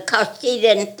started her because she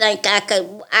didn't think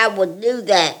I would do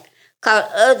that. Because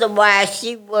otherwise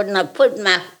she wouldn't have put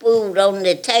my food on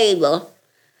the table.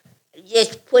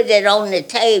 Just put it on the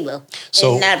table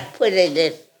and not put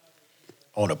it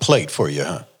on a plate for you,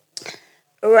 huh?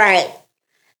 Right.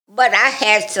 But I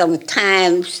had some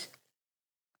times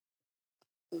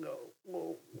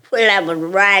when I was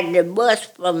riding the bus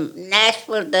from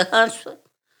Nashville to Huntsville,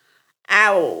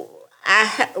 I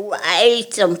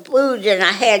ate some food and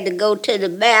I had to go to the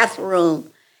bathroom.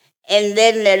 And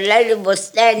then the lady was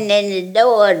standing in the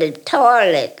door of the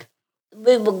toilet.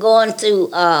 We were going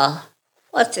through,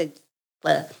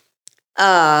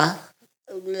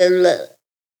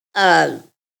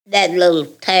 that little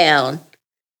town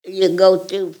you go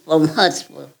through from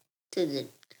Huntsville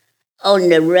on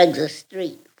the regular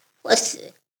street. What's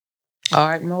it?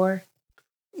 Ardmore?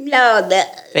 No,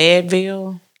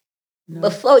 Fayetteville? No.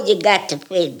 Before you got to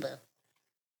Fayetteville.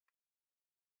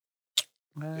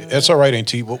 That's all right,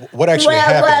 Auntie. What actually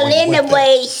happened? Well,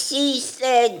 anyway, she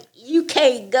said, you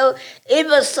can't go. It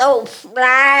was so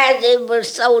fried, it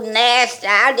was so nasty.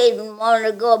 I didn't want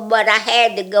to go, but I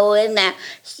had to go in there.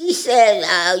 She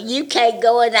said, you can't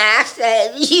go in there. I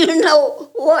said, you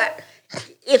know what?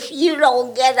 If you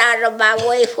don't get out of my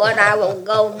way, what I was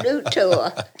going to do to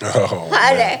her.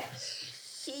 Honey,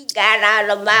 she got out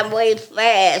of my way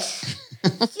fast.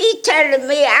 She telling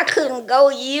me I couldn't go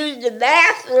use the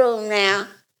bathroom now.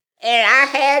 And I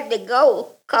had to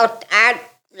go because I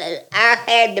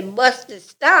had the bus to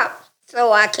stop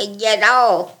so I could get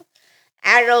off.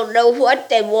 I don't know what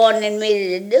they wanted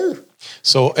me to do.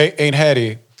 So, Aunt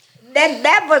Hattie,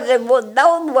 That was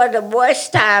those were the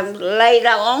worst times later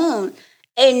on.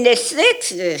 In the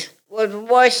 60s was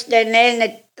worse than in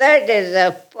the 30s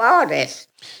or 40s.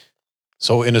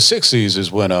 so in the 60s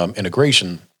is when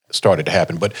integration started to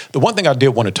happen. But the one thing I did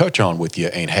want to touch on with you,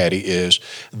 Aunt Hattie, is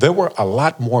there were a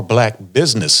lot more black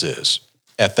businesses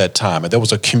at that time. And there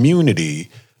was a community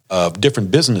of different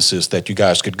businesses that you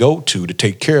guys could go to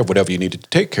take care of whatever you needed to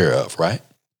take care of, right?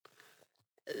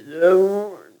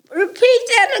 Repeat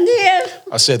that again.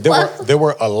 I said there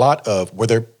were a lot of, were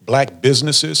there black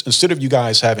businesses? Instead of you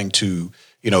guys having to,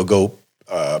 go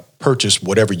purchase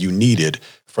whatever you needed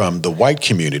from the white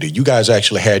community, you guys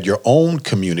actually had your own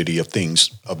community of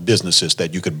businesses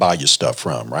that you could buy your stuff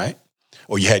from, right?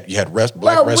 Or you had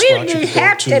black restaurants you could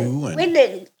go to. We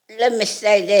didn't. Let me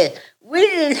say this: we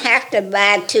didn't have to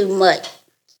buy too much.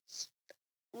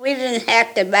 We didn't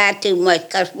have to buy too much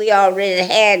because we already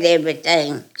had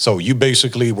everything. So you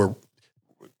basically were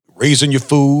raising your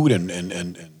food and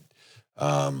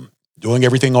doing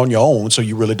everything on your own, so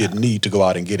you really didn't need to go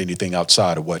out and get anything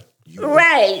outside of what you were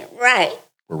raising.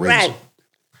 Right.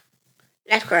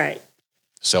 That's right.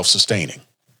 Self-sustaining.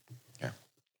 Yeah.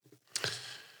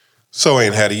 So,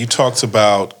 Aunt Hattie, you talked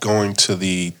about going to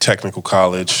the technical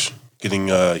college, getting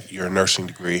your nursing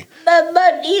degree. But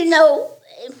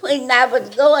when I was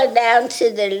going down to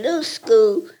the little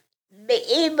school,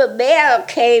 Eva Bell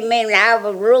came in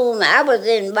our room. I was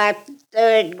in my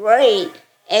 3rd grade,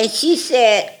 and she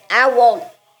said, "I want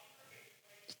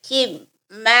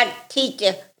my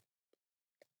teacher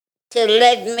to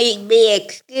let me be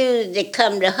excused to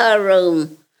come to her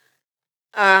room,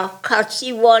 because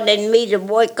she wanted me to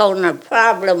work on a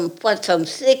problem for some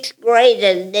 6th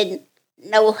graders didn't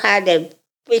know how to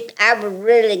fix. I was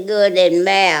really good in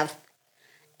math.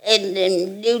 And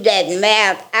then do that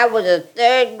math. I was a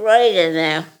 3rd grader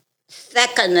now,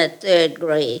 2nd or 3rd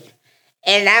grade.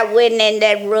 And I went in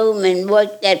that room and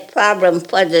worked that problem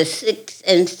for the 6th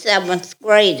and 7th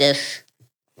graders.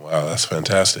 Wow, that's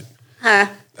fantastic. Huh?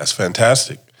 That's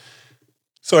fantastic.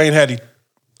 So, Aunt Hattie,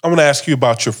 I want to ask you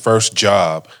about your first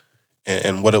job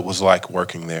and what it was like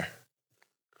working there.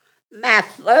 My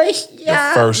first job?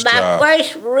 Your first job.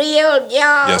 First real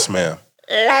job? Yes, ma'am.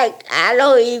 I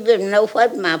don't even know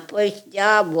what my first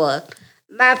job was.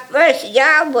 My first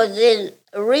job was in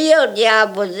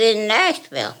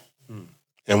Nashville.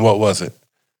 And what was it?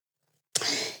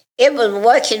 It was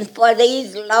working for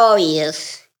these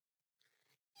lawyers.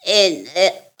 And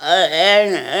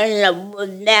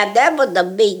now that was a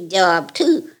big job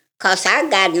too, because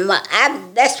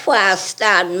that's why I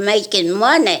started making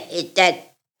money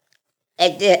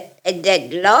at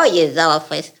that lawyer's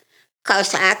office,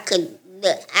 because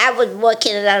I was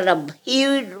working at a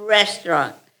huge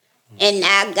restaurant, and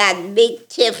I got big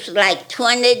tips, like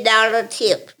 $20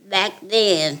 tips back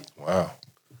then. Wow.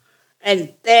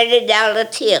 And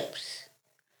 $30 tips.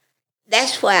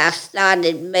 That's why I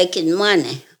started making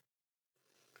money.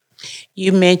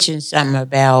 You mentioned something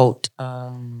about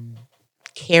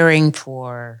caring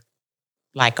for,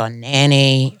 like, a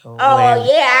nanny. Yeah,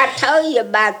 I told you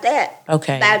about that.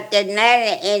 Okay. About the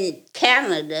nanny in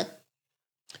Canada.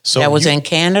 So that was in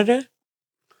Canada?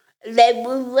 We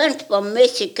went from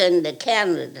Michigan to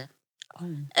Canada. Oh.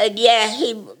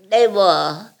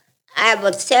 I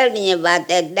was telling you about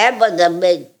that.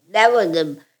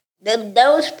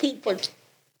 Those people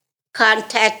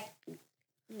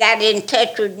got in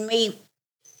touch with me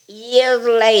years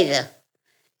later.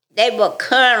 They were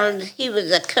colonels. He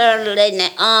was a colonel in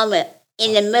the army,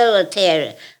 in the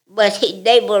military. But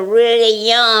they were really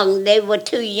young. They were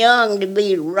too young to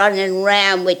be running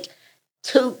around with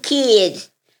 2 kids,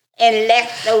 and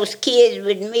left those kids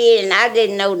with me, and I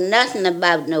didn't know nothing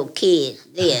about no kids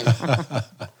then.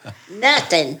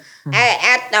 Nothing.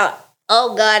 I thought,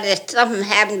 oh, God, if something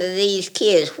happened to these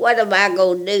kids, what am I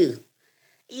going to do?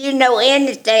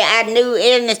 I knew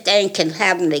anything can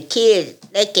happen to kids.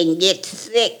 They can get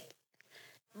sick.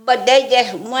 But they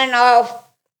just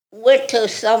went to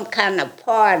some kind of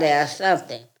party or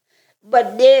something.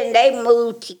 But then they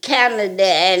moved to Canada,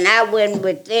 and I went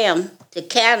with them to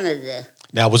Canada.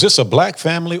 Now, was this a black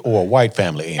family or a white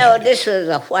family? No, this was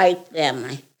a white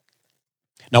family.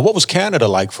 Now, what was Canada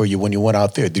like for you when you went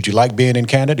out there? Did you like being in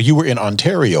Canada? You were in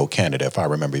Ontario, Canada, if I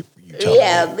remember you telling me.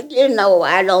 Yeah, but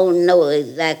I don't know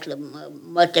exactly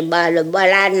much about it, but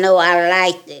I know I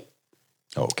liked it.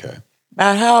 Okay.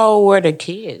 About how old were the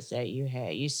kids that you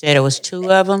had? You said it was 2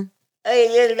 of them?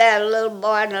 Just that little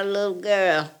boy and a little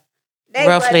girl.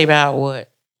 Roughly about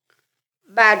what?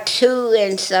 About 2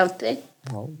 and something.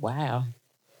 Oh, wow.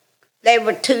 They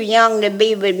were too young to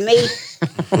be with me.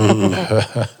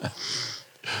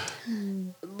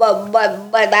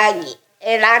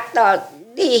 I thought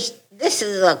this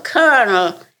is a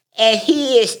colonel, and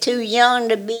he is too young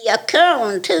to be a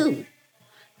colonel too,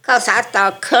 cause I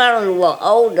thought colonels were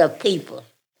older people.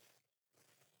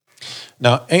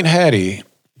 Now, Aunt Hattie,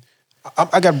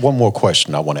 I got one more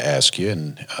question I want to ask you,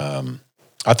 and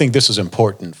I think this is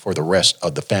important for the rest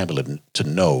of the family to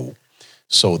know,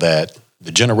 so that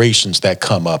the generations that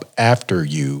come up after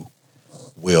you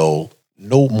will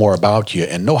know more about you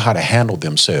and know how to handle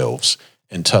themselves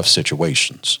in tough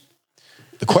situations.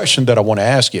 The question that I want to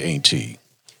ask you, Auntie,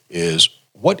 is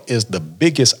what is the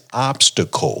biggest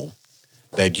obstacle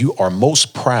that you are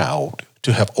most proud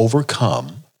to have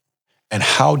overcome, and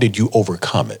how did you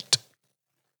overcome it?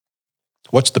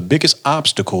 What's the biggest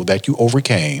obstacle that you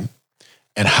overcame,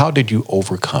 and how did you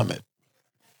overcome it?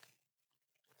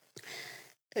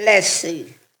 Let's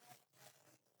see.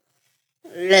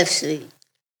 Yeah,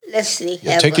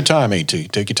 take your time, Auntie.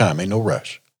 Take your time. Ain't no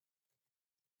rush.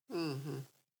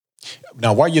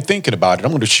 Now, while you're thinking about it,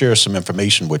 I'm going to share some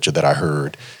information with you that I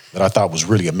heard that I thought was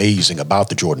really amazing about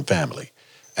the Jordan family.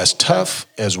 As tough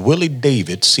as Willie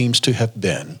David seems to have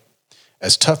been,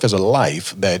 as tough as a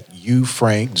life that you,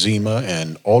 Frank, Zima,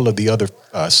 and all of the other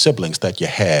siblings that you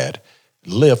had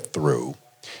lived through,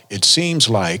 it seems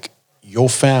like your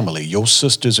family, your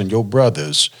sisters and your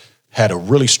brothers had a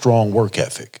really strong work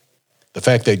ethic. The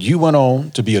fact that you went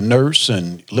on to be a nurse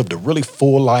and lived a really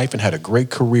full life and had a great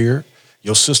career.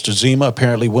 Your sister Zima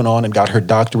apparently went on and got her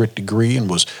doctorate degree and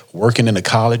was working in a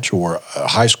college or a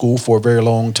high school for a very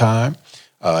long time.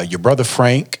 Your brother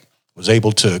Frank was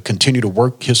able to continue to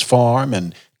work his farm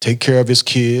and take care of his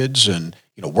kids and,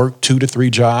 work 2 to 3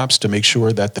 jobs to make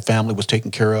sure that the family was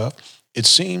taken care of. It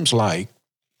seems like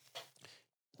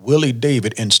Willie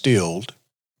David instilled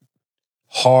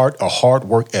a hard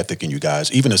work ethic in you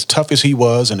guys, even as tough as he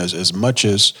was and as much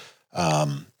as,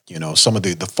 some of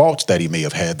the faults that he may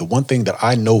have had. The one thing that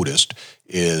I noticed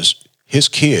is his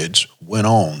kids went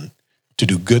on to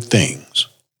do good things.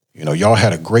 Y'all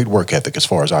had a great work ethic as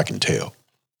far as I can tell.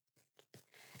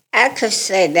 I could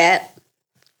say that.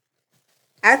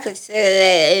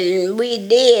 And we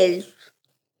did.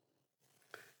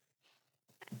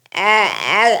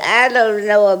 I don't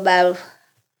know about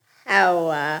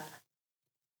how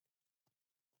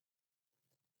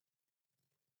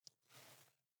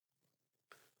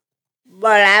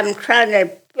but I'm trying to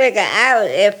figure out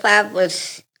if I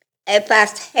was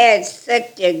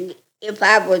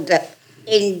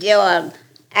enjoying.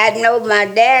 I know my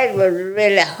dad was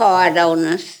really hard on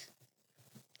us.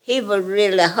 He was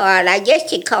really hard. I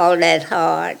guess you call that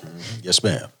hard. Yes,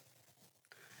 ma'am.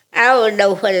 I don't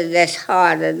know whether that's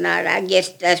hard or not. I guess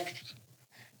that's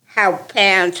how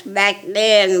parents back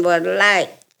then were like.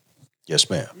 Yes,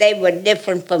 ma'am. They were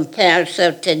different from parents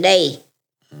of today.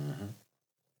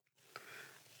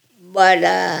 But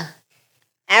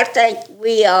I think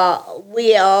we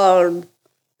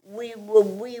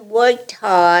worked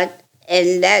hard,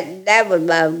 and that was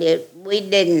about it.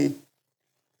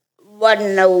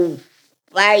 Wasn't no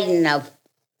fighting or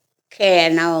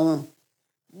carrying on.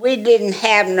 We didn't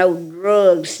have no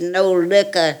drugs, no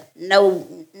liquor, no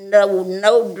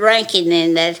drinking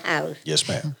in that house. Yes,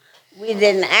 ma'am.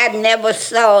 I never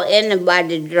saw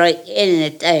anybody drink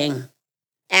anything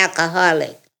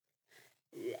alcoholic.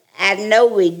 I know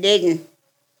we didn't.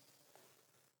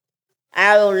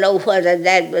 I don't know whether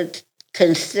that was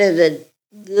considered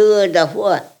good or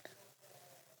what.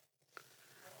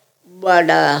 But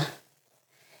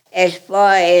as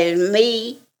far as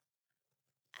me,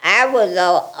 I was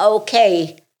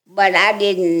okay, but I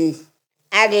didn't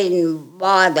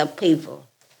bother people.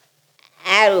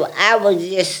 I was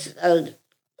just a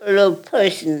little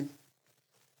person.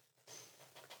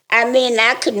 I mean,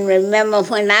 I can remember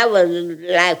when I was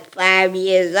like 5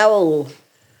 years old,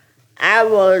 I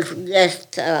was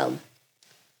just a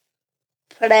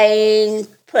plain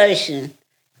person.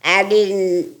 I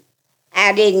didn't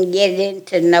get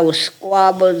into no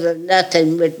squabbles or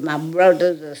nothing with my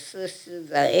brothers or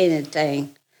sisters or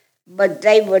anything. But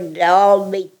they would all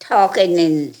be talking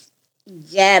and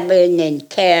jabbing and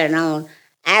carrying on.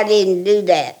 I didn't do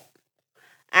that.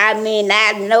 I mean,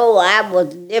 I know I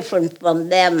was different from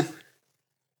them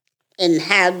in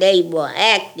how they were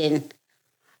acting.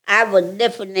 I was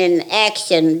different in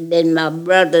action than my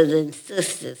brothers and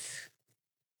sisters.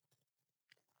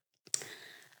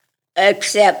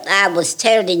 Except I was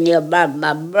telling you about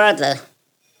my brother,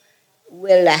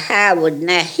 Willie Howard.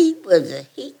 Now he would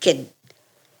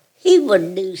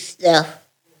do stuff,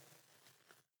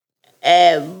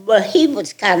 but he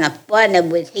was kind of funny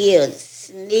with his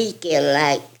sneaky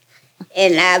like,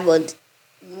 and I was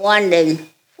wondering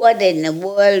what in the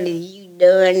world are you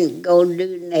done, go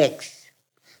do next.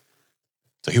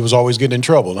 So he was always getting in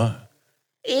trouble, huh?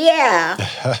 Yeah.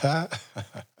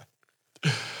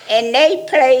 And they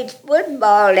played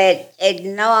football at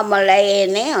normal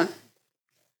A&M.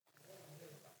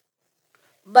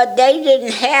 But they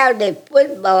didn't have the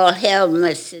football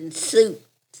helmets and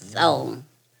suits on.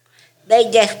 They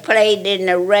just played in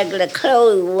the regular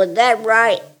clothes. Was that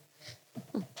right?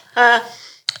 Huh?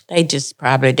 They just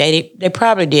probably they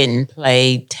probably didn't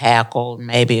play tackle.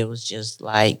 Maybe it was just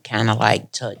like kind of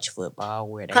like touch football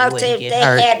where they Because wouldn't if get they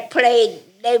hurt. had played,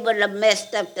 they would have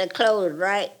messed up the clothes,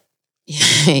 right?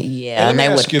 Yeah, and they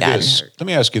would have gotten hurt. Let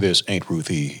me ask you this, Aunt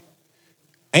Ruthie.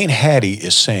 Aunt Hattie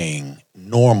is saying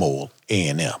normal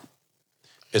A&M.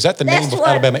 Is that the name of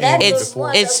Alabama A&M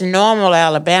before? It's normal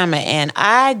Alabama, and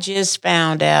I just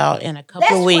found out in a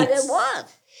couple of weeks. That's what it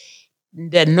was.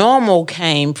 The normal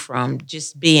came from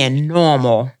just being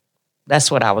normal. That's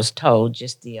what I was told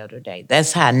just the other day.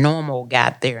 That's how normal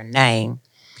got their name.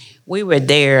 We were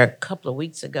there a couple of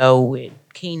weeks ago with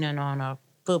Keenan on a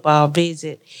football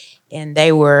visit, and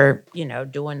they were,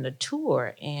 doing the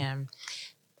tour, and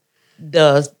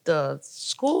the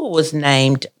school was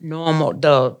named Normal.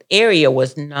 The area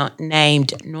was not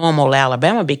named Normal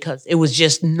Alabama because it was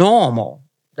just normal.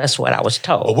 That's what I was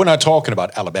told. But we're not talking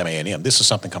about Alabama A&M. This is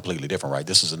something completely different, right?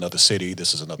 This is another city.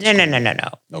 This is another. No.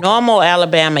 Okay. Normal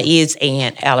Alabama is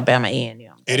Alabama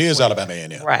A&M. It is Alabama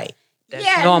A&M. Right. That's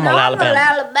Yeah, normal Alabama.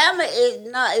 Alabama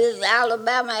is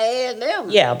Alabama A&M.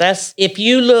 Yeah, that's if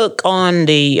you look on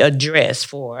the address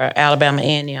for Alabama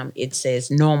A&M, it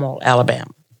says normal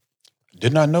Alabama.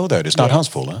 Did not know that. It's not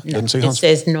Huntsville, huh? No, Doesn't say it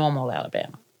Huntsville. says normal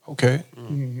Alabama. Okay.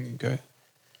 Okay.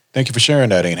 Thank you for sharing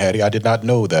that, Aunt Hattie. I did not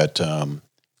know that.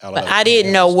 But I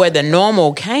didn't know where the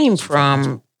normal came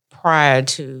from prior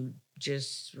to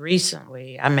just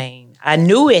recently. I mean, I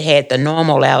knew it had the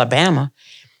normal Alabama,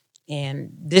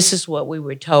 and this is what we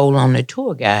were told on the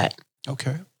tour guide.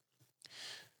 Okay.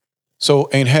 So,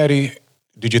 Aunt Hattie,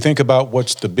 did you think about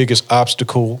what's the biggest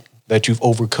obstacle that you've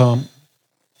overcome?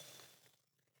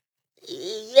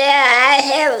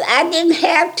 Yeah, I didn't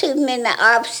have too many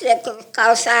obstacles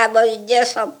because I was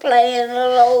just a plain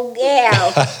little old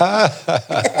gal.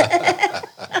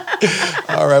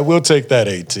 All right, we'll take that,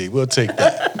 AT. We'll take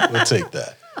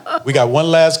that. We got one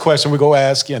last question we're going to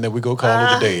ask you, and then we're going to call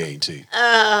it a day, AT.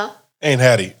 Aunt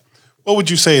Hattie, what would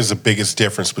you say is the biggest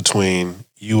difference between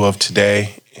you of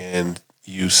today and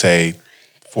you, say,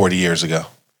 40 years ago?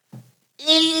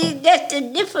 It's just the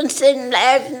difference in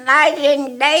night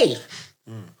and day.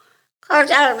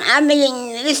 Because, I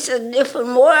mean, it's a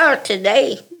different world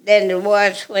today than it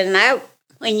was when I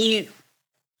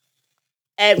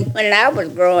was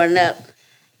growing up.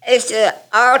 It's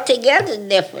altogether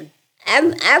different.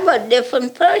 I'm a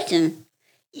different person.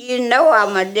 You know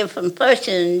I'm a different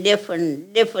person,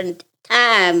 different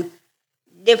time,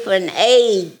 different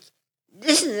age.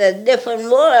 This is a different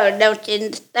world, don't you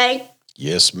think?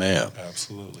 Yes, ma'am.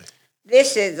 Absolutely.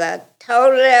 This is a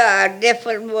totally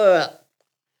different world.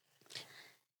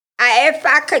 If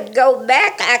I could go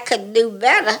back, I could do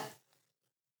better.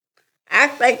 I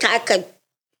think I could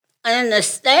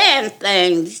understand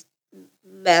things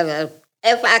better.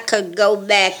 If I could go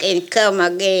back and come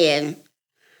again,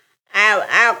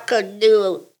 I would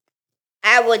do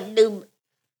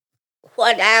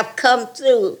what I've come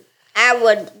through.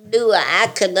 I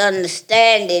could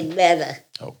understand it better.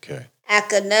 Okay. I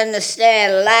could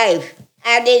understand life.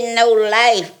 I didn't know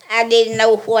life. I didn't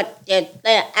know what to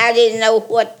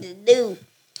do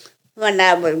when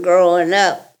I was growing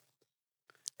up.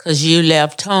 Because you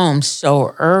left home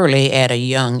so early at a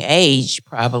young age,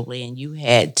 probably, and you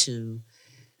had to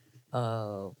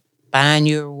find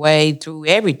your way through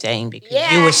everything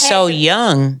because you were so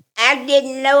young. I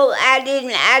didn't know.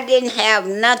 I didn't have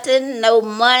nothing, no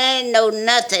money, no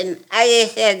nothing. I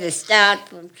just had to start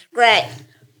from scratch,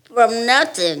 from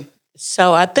nothing.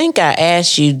 So I think I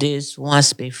asked you this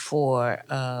once before.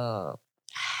 How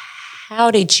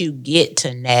did you get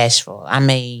to Nashville? I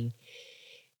mean,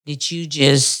 did you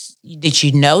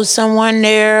know someone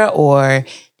there, or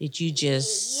did you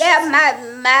just? Yeah,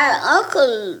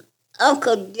 my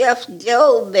Uncle Jeff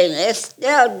Job and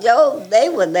Estelle Job, they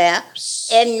were there,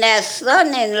 and their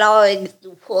son-in-law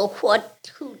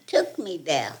who took me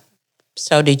there.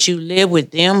 So did you live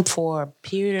with them for a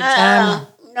period of time?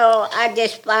 No, I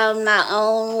just found my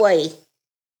own way.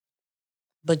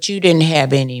 But you didn't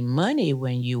have any money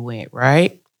when you went,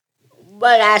 right?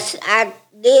 But I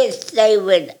did stay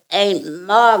with Aunt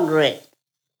Margaret.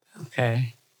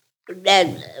 Okay. A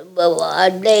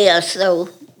day or so.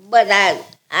 But I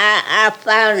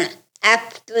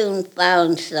soon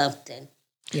found something.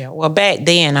 Yeah. Well, back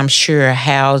then, I'm sure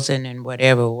housing and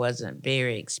whatever wasn't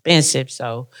very expensive.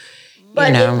 So,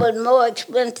 But it was more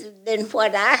expensive than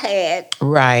what I had.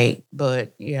 Right.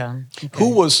 But yeah. Okay.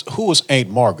 Who was Aunt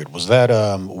Margaret? Was that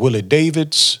Willie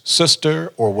David's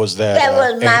sister, or was that That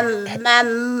was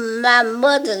my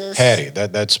mother's. Hattie?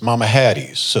 That's Mama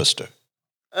Hattie's sister.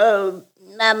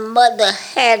 My mother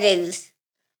Hattie's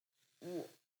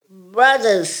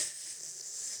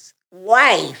brother's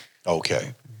wife.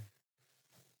 Okay.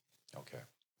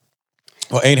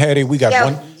 Well, Aunt Hattie, we got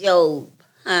one. Job.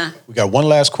 Huh? We got one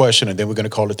last question, and then we're going to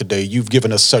call it the day. You've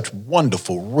given us such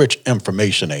wonderful, rich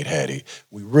information, Aunt Hattie.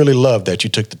 We really love that you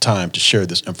took the time to share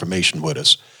this information with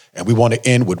us. And we want to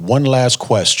end with one last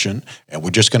question, and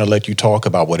we're just going to let you talk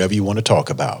about whatever you want to talk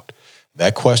about.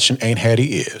 That question, Aunt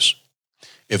Hattie, is,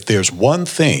 if there's one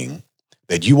thing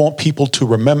that you want people to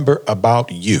remember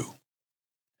about you,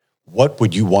 what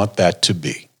would you want that to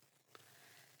be?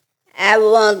 I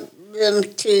want them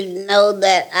to know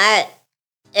that I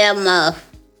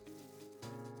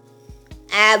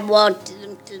want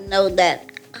them to know that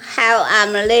how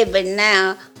I'm living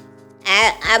now,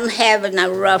 I'm having a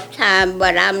rough time,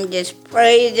 but I'm just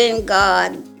praising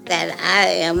God that I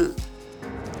am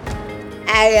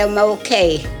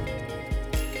okay.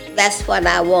 That's what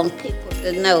I want people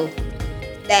to know.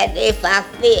 That if I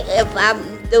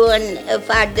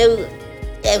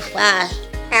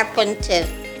happen to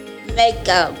make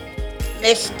a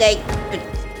mistake with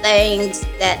things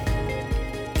that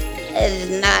is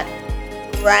not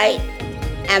right,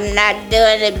 I'm not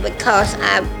doing it because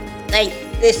I think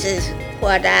this is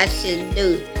what I should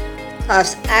do.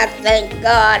 Because I thank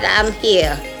God I'm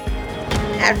here.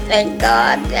 I thank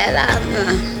God that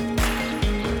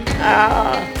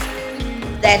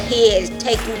that He is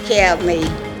taking care of me.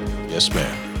 Yes,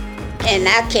 ma'am. And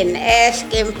I can ask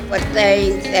Him for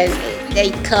things and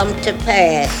they come to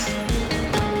pass.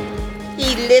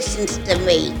 He listens to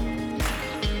me.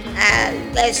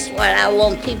 That's what I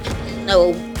want people to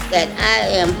know, that I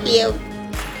am here.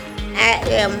 I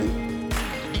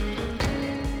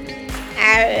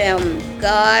am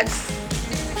God's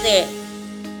sent.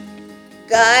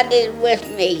 God is with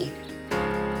me.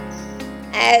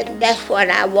 That's what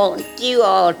I want you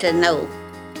all to know,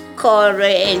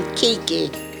 Corey and Kiki,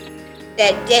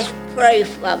 that just pray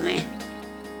for me.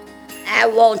 I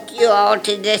want you all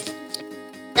to just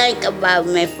think about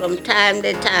me from time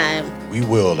to time. We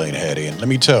will, Aunt Hattie, and let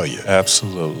me tell you.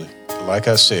 Absolutely. Like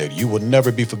I said, you will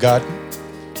never be forgotten.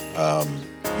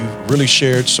 You really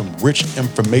shared some rich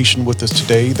information with us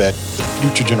today that the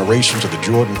future generations of the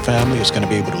Jordan family is going to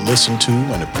be able to listen to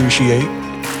and appreciate.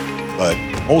 But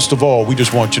most of all, we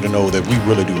just want you to know that we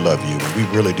really do love you, and we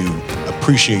really do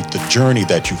appreciate the journey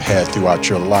that you've had throughout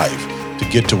your life to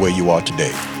get to where you are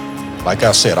today. Like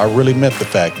I said, I really meant the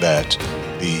fact that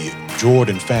the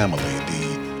Jordan family,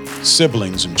 the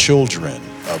siblings and children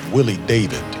of Willie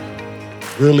David,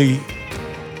 really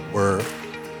were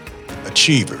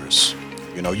achievers.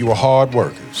 You know, you were hard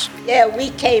workers. Yeah, we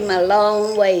came a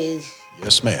long ways.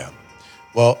 Yes, ma'am.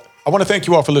 Well, I want to thank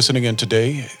you all for listening in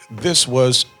today. This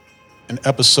was an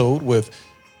episode with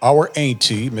our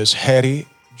auntie, Miss Hattie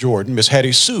Jordan, Miss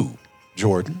Hattie Sue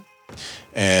Jordan.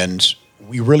 And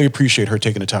we really appreciate her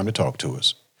taking the time to talk to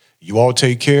us. You all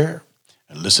take care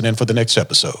and listen in for the next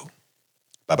episode.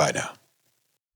 Bye-bye now.